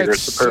 So I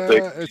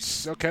figure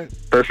it's the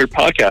perfect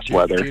podcast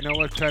weather. Do you know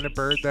what kind of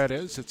bird that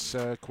is? It's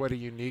quite a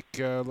unique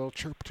little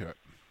chirp to it.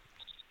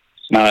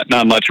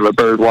 Not much of a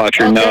bird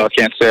watcher. Okay. No, I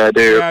can't say I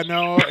do. Yeah,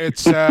 no,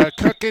 it's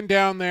cooking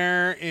down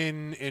there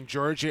in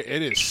Georgia.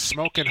 It is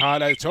smoking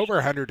hot. It's over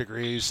 100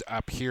 degrees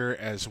up here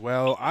as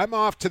well. I'm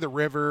off to the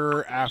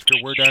river after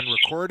we're done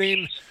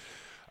recording.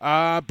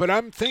 But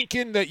I'm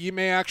thinking that you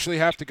may actually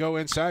have to go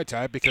inside,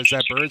 Ty, because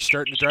that bird's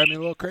starting to drive me a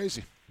little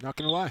crazy. Not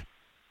going to lie.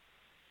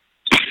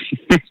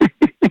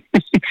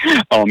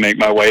 I'll make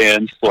my way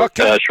in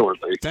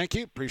shortly. Thank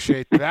you.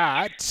 Appreciate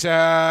that.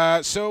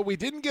 So we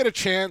didn't get a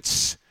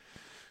chance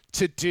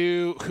to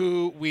do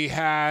who we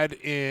had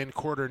in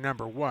quarter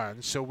number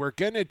 1, so we're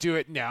going to do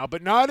it now,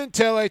 but not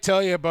until I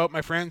tell you about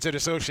my friends at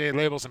Associated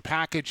Labels and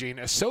Packaging,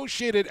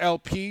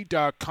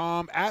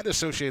 AssociatedLP.com, at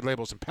Associated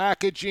Labels and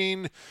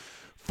Packaging,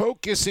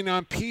 focusing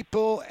on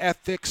people,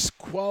 ethics,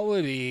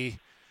 quality,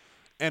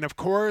 and of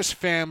course,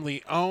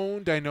 family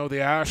owned. I know the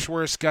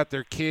Ashworths got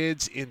their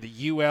kids in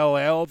the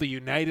ULL, the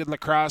United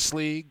Lacrosse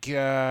League,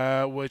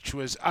 which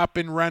was up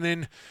and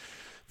running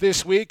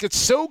this week. It's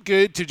so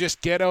good to just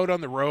get out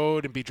on the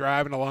road and be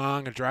driving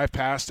along and drive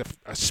past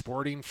a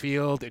sporting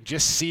field and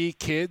just see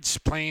kids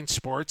playing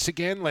sports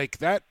again. Like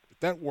that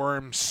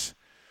warms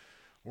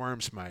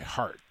my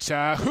heart.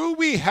 Who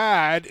we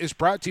had is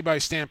brought to you by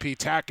Stampede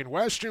Tack and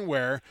Western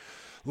Wear.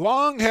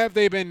 Long have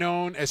they been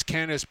known as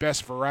Canada's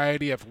best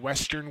variety of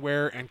Western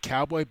wear and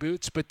cowboy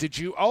boots, but did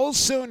you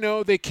also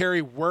know they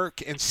carry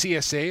work and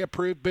CSA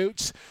approved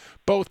boots,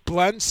 both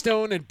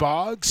Blundstone and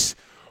Boggs,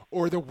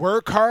 or the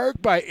Work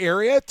Hard by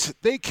Ariat?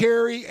 They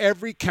carry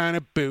every kind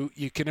of boot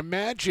you can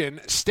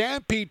imagine.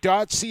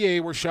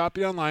 Stampede.ca, where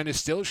shopping online is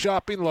still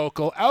shopping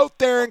local, out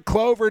there in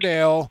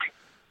Cloverdale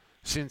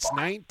since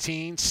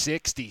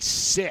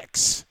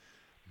 1966.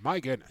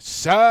 My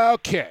goodness.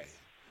 Okay.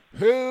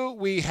 Who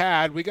we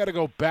had, we got to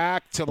go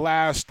back to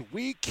last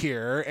week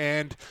here,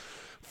 and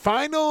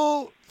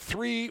final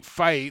 3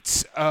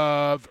 fights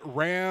of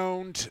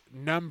round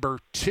number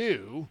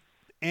 2,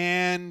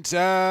 and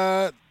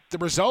the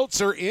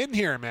results are in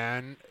here,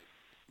 man.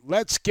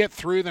 Let's get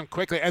through them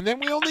quickly, and then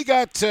we only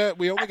got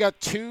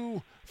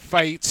 2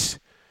 fights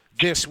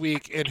this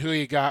week in who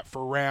you got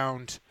for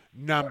round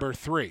number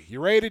 3. You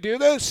ready to do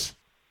this?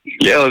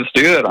 Yeah, let's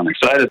do it. I'm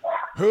excited.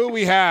 Who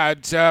we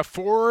had,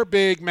 4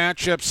 big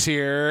matchups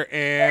here,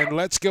 and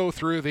let's go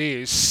through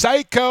these.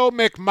 Psycho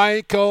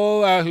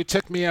McMichael, who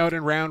took me out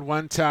in round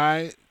 1,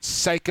 Ty.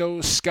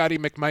 Psycho Scotty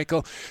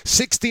McMichael,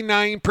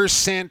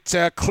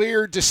 69%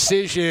 clear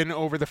decision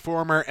over the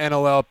former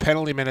NLL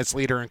penalty minutes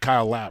leader in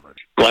Kyle Lavert.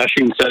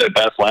 Glasheen said it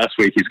best last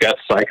week. He's got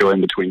Psycho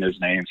in between his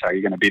names. How are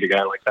you going to beat a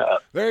guy like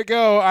that? There you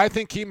go. I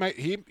think he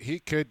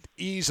could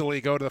easily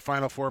go to the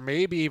Final Four,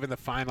 maybe even the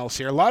finals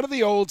here. A lot of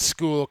the old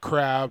school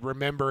crowd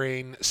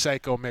remembering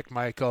Psycho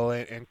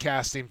McMichael and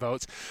casting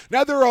votes.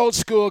 Another old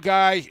school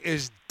guy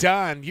is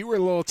done. You were a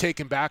little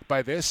taken back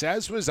by this,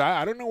 as was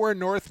I. I don't know where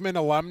Northman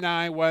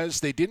alumni was.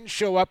 They didn't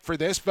show up for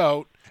this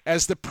vote.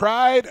 As the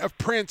pride of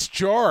Prince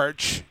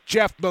George,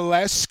 Jeff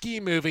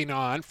Molesky moving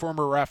on,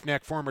 former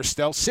Roughneck, former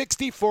Stealth,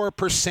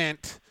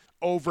 64%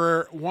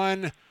 over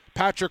one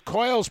Patrick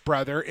Coyle's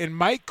brother in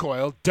Mike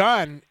Coyle,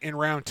 done in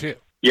round 2.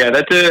 Yeah,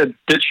 that did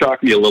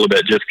shock me a little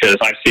bit just because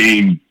I've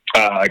seen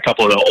a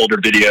couple of the older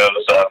videos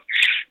of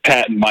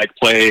Pat and Mike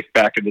play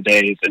back in the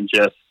days, and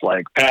just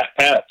like Pat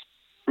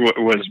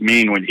was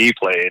mean when he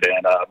played,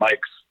 and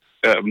Mike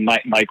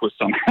was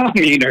somehow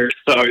meaner,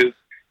 so it was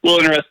a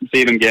little interesting to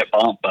see them get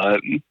bumped, but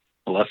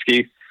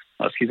Molesky's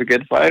a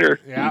good fighter.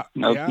 Yeah,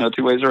 no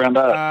two ways around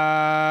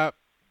that.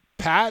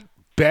 Pat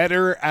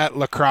better at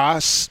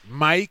lacrosse,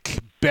 Mike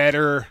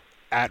better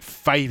at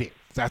fighting.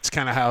 That's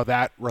kind of how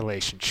that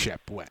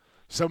relationship went.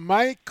 So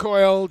Mike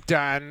Coyle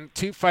done,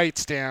 2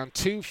 fights down,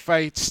 2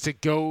 fights to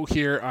go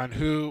here on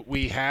who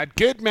we had.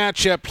 Good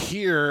matchup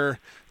here.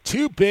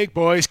 2 big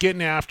boys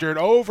getting after it,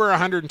 over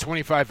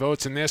 125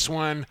 votes in this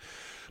one,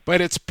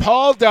 but it's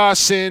Paul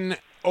Dawson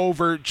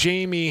over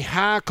Jamie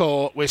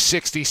Hackle with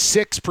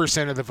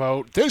 66% of the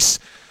vote. This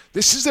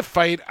is a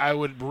fight I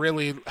would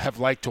really have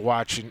liked to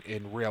watch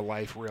in real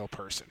life, real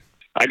person.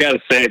 I got to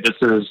say,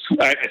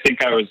 I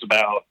think I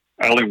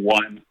only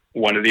won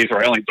one of these,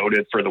 or I only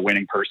voted for the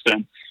winning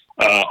person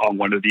on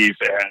one of these,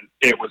 and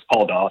it was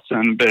Paul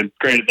Dawson. But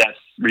granted, that's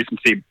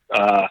recency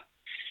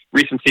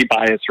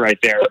bias right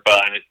there,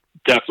 but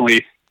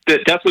definitely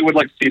would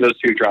like to see those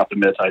 2 drop the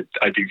mitts.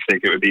 I do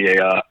think it would be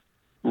a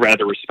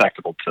rather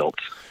respectable tilt.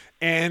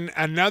 And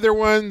another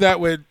one that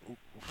would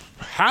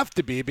have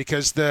to be,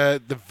 because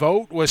the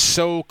vote was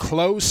so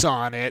close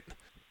on it,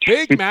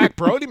 Big Mac,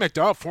 Brody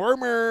McDonald,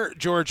 former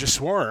Georgia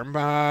Swarm,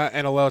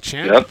 NLL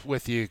champ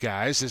with you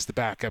guys, is the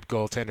backup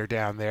goaltender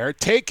down there,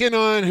 taking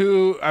on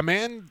a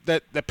man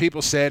that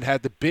people said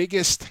had the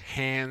biggest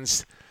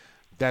hands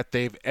that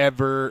they've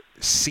ever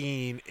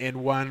seen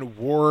in one,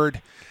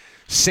 Ward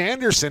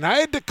Sanderson. I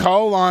had to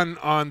call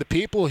on the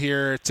people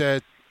here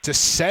to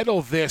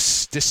settle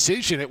this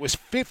decision. It was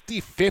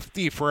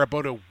 50-50 for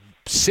about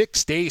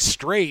 6 days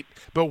straight.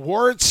 But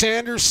Ward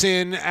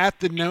Sanderson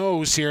at the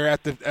nose here,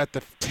 at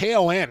the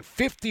tail end,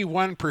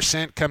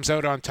 51% comes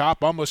out on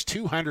top, almost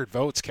 200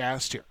 votes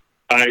cast here.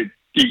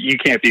 You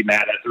can't be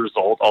mad at the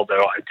result,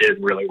 although I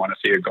did really want to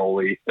see a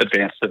goalie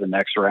advance to the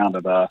next round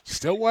of the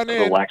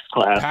Lex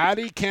class.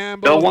 Patty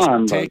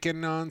Campbell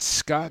taking on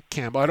Scott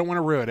Campbell. I don't want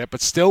to ruin it,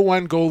 but still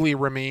 1 goalie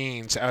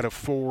remains out of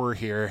 4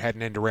 here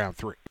heading into round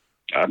 3.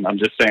 I'm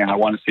just saying I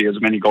want to see as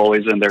many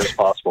goalies in there as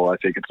possible. I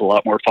think it's a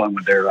lot more fun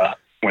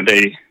when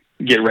they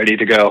get ready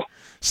to go.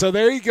 So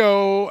there you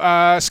go.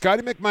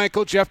 Scotty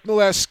McMichael, Jeff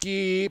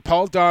Molesky,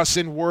 Paul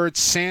Dawson, Ward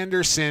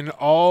Sanderson,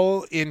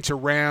 all into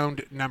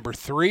round number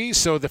 3.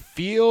 So the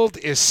field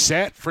is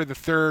set for the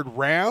third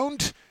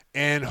round.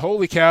 And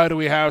holy cow, do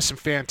we have some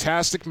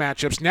fantastic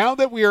matchups. Now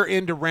that we are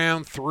into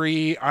round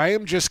 3, I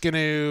am just going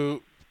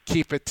to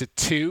keep it to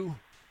 2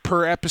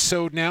 per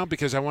episode now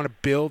because I want to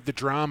build the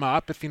drama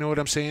up, if you know what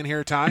I'm saying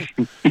here, Ty.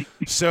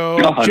 So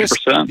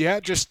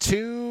 100%. Just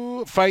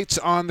 2 fights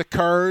on the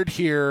card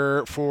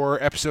here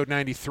for episode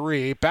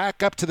 93.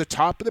 Back up to the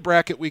top of the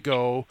bracket we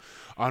go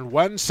on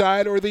one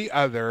side or the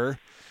other.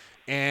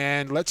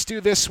 And let's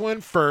do this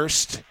one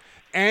first.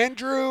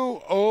 Andrew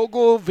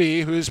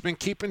Ogilvie, who's been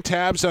keeping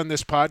tabs on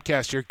this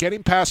podcast here,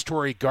 getting past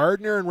Torrey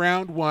Gardner in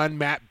round 1,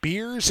 Matt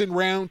Beers in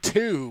round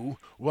 2,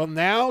 will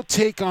now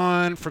take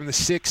on from the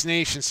Six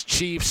Nations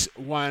Chiefs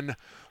one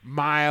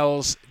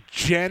Miles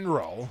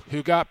General,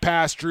 who got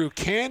past Drew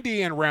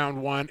Candy in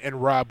round 1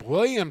 and Rob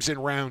Williams in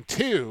round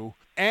 2.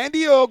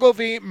 Andy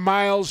Ogilvie,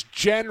 Miles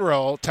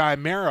General, Ty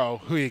Merrow,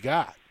 who you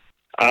got?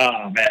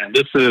 Oh, man,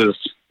 this is...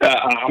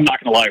 I'm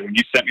not going to lie. When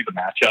you sent me the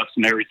matchups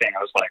and everything,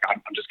 I was like,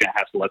 I'm just going to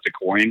have to let the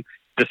coin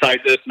decide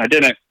this. And I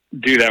didn't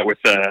do that with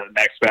the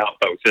next bout,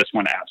 but with this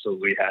one,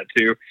 absolutely had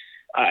to.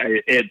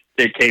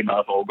 It came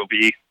up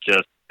Ogilvie.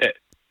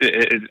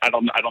 I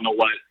don't know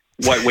what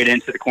went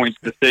into the coin's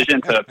decision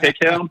to pick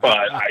him,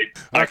 but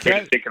I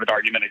couldn't think of an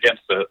argument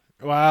against it.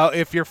 Well,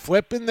 if you're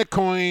flipping the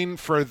coin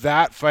for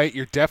that fight,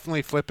 you're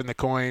definitely flipping the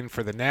coin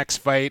for the next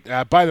fight.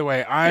 By the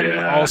way,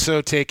 I'm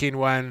also taking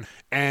one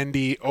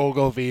Andy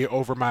Ogilvie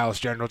over Miles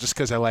General just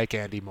because I like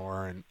Andy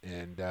more,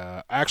 and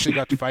I actually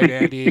got to fight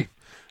Andy.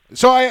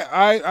 So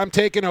I'm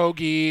taking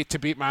Ogie to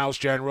beat Miles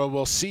General.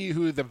 We'll see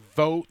who the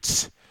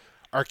votes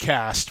are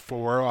cast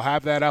for. I'll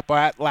have that up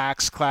at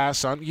Lax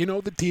Class on, you know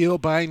the deal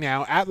by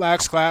now. At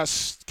Lax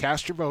Class,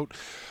 cast your vote.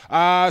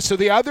 So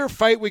the other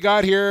fight we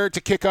got here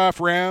to kick off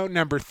round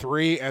number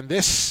 3, and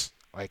this,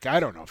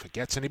 I don't know if it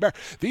gets any better.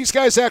 These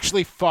guys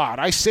actually fought.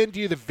 I sent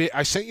you the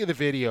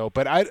video,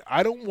 but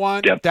I don't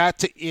want that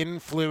to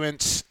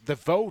influence the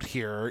vote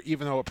here,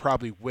 even though it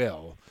probably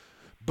will.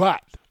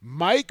 But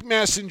Mike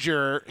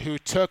Messenger, who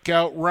took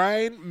out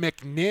Ryan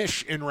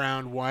McNish in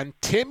round 1,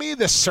 Timmy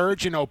the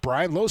Surgeon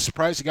O'Brien, little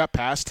surprised he got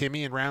past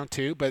Timmy in round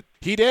 2, but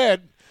he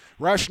did.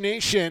 Rush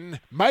Nation,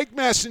 Mike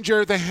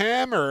Messenger, the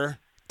Hammer,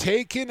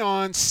 taking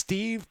on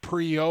Steve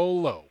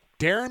Priolo.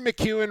 Darren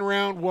McEwen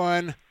round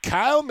 1,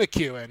 Kyle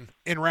McEwen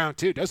in round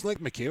 2. Doesn't like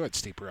McEwen,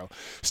 Steve Priolo.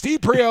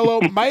 Steve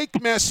Priolo,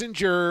 Mike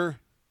Messenger,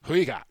 who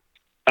you got?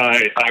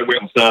 I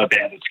went with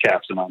Bandits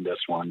captain on this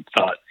one.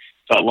 Thought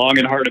long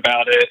and hard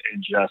about it,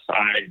 and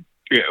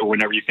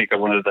whenever you think of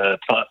one of the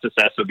toughest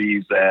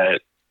SOBs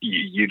that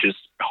you just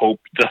hope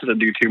doesn't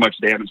do too much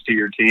damage to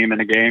your team in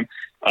a game,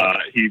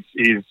 he's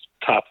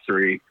top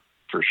 3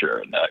 for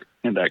sure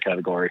in that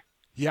category.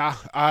 Yeah,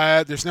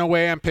 there's no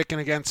way I'm picking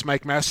against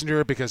Mike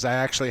Messenger because I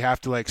actually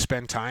have to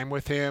spend time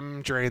with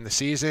him during the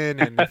season,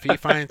 and if he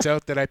finds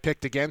out that I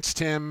picked against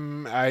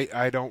him,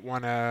 I don't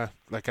want to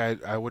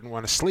I wouldn't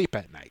want to sleep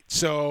at night.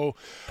 So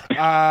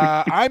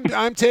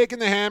I'm taking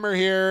the Hammer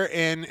here,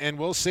 and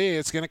we'll see.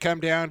 It's going to come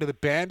down to the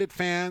Bandit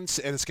fans,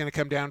 and it's going to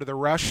come down to the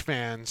Rush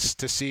fans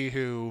to see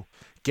who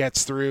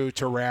gets through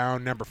to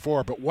round number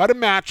 4. But what a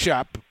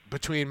matchup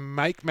between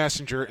Mike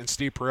Messenger and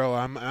Steve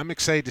Priolo. I'm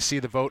excited to see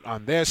the vote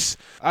on this.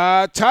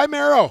 Ty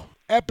Merrow,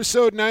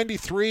 episode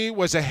 93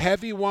 was a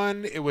heavy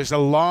one. It was a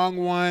long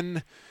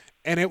one,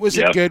 and it was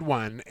a good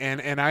one.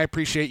 And I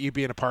appreciate you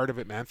being a part of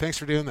it, man. Thanks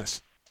for doing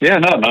this. Yeah,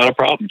 no, not a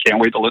problem.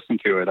 Can't wait to listen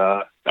to it.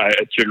 I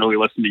generally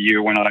listen to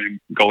you when I'm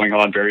going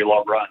on very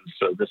long runs,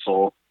 so this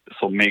will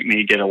make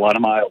me get a lot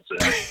of miles in.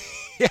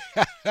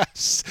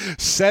 Yes,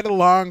 set a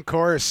long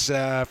course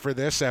for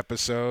this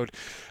episode.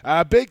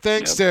 Big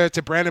thanks to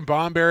Brandon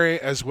Bomberry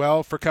as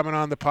well for coming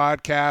on the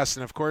podcast,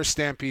 and of course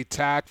Stampede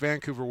Tack,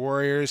 Vancouver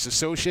Warriors,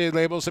 Associated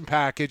Labels and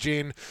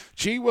Packaging,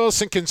 G.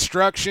 Wilson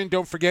Construction.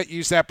 Don't forget,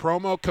 use that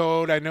promo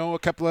code. I know a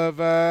couple of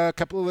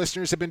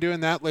listeners have been doing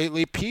that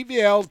lately.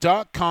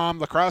 PVL.com,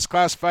 Lacrosse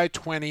Classified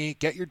 20.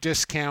 Get your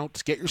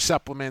discount, get your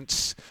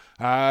supplements.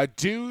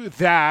 Do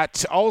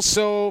that.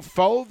 Also,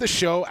 follow the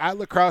show at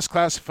Lacrosse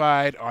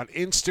Classified on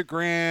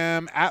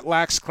Instagram, at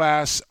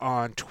LaxClass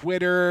on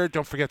Twitter.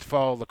 Don't forget to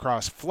follow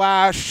Lacrosse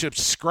Flash.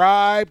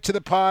 Subscribe to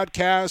the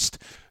podcast.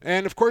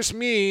 And, of course,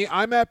 me,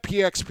 I'm at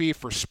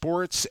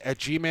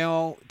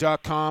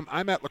pxpforsports@gmail.com.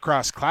 I'm at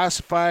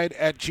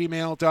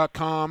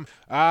lacrosseclassified@gmail.com.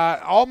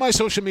 All my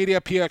social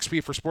media,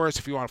 PXP for Sports,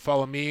 if you want to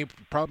follow me.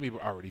 Probably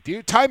already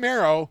do. Ty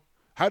Merrow,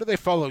 how do they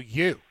follow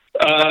you?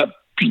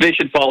 They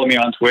should follow me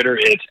on Twitter.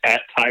 It's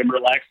at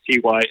Tymerlax,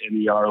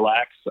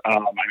 TYMERlax.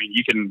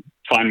 You can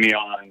find me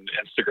on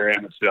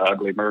Instagram. It's The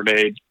Ugly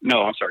Mermaid.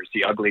 No, I'm sorry. It's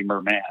The Ugly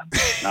Merman,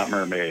 not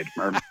Mermaid.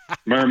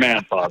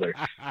 Merman father.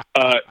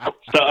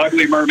 The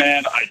Ugly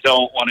Merman. I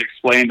don't want to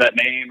explain that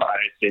name.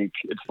 I think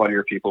it's funnier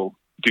if people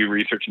do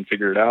research and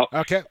figure it out.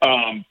 Okay.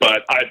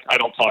 But I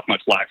don't talk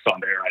much lax on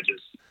there. I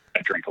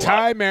drink a lot.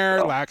 Ty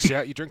Merrilax,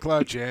 yeah, you drink a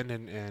lot of gin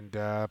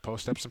and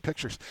post up some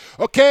pictures.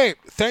 Okay,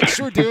 thanks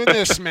for doing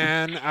this,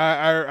 man.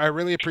 I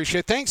really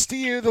appreciate it. Thanks to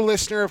you, the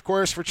listener, of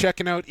course, for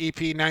checking out EP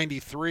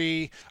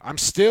 93. I'm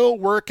still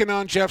working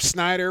on Jeff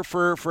Snyder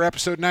for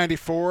episode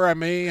 94. I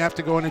may have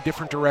to go in a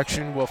different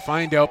direction. We'll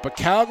find out. But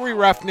Calgary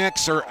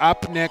Roughnecks are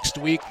up next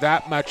week.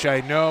 That much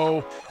I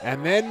know.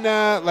 And then,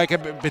 like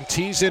I've been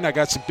teasing, I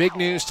got some big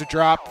news to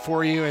drop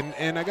for you.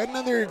 And I got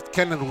another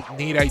kind of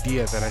neat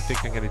idea that I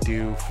think I'm going to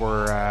do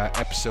for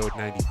episode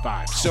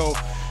 95. So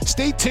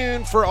stay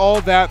tuned for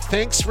all that.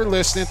 Thanks for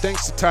listening.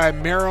 Thanks to Ty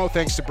Merrill.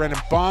 Thanks to Brendan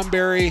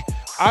Bomberry.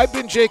 I've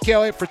been Jake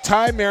Elliott for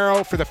Ty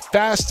Merrill for the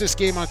fastest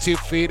game on 2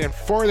 feet. And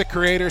for the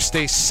creator,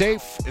 stay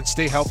safe and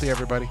stay healthy,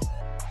 everybody.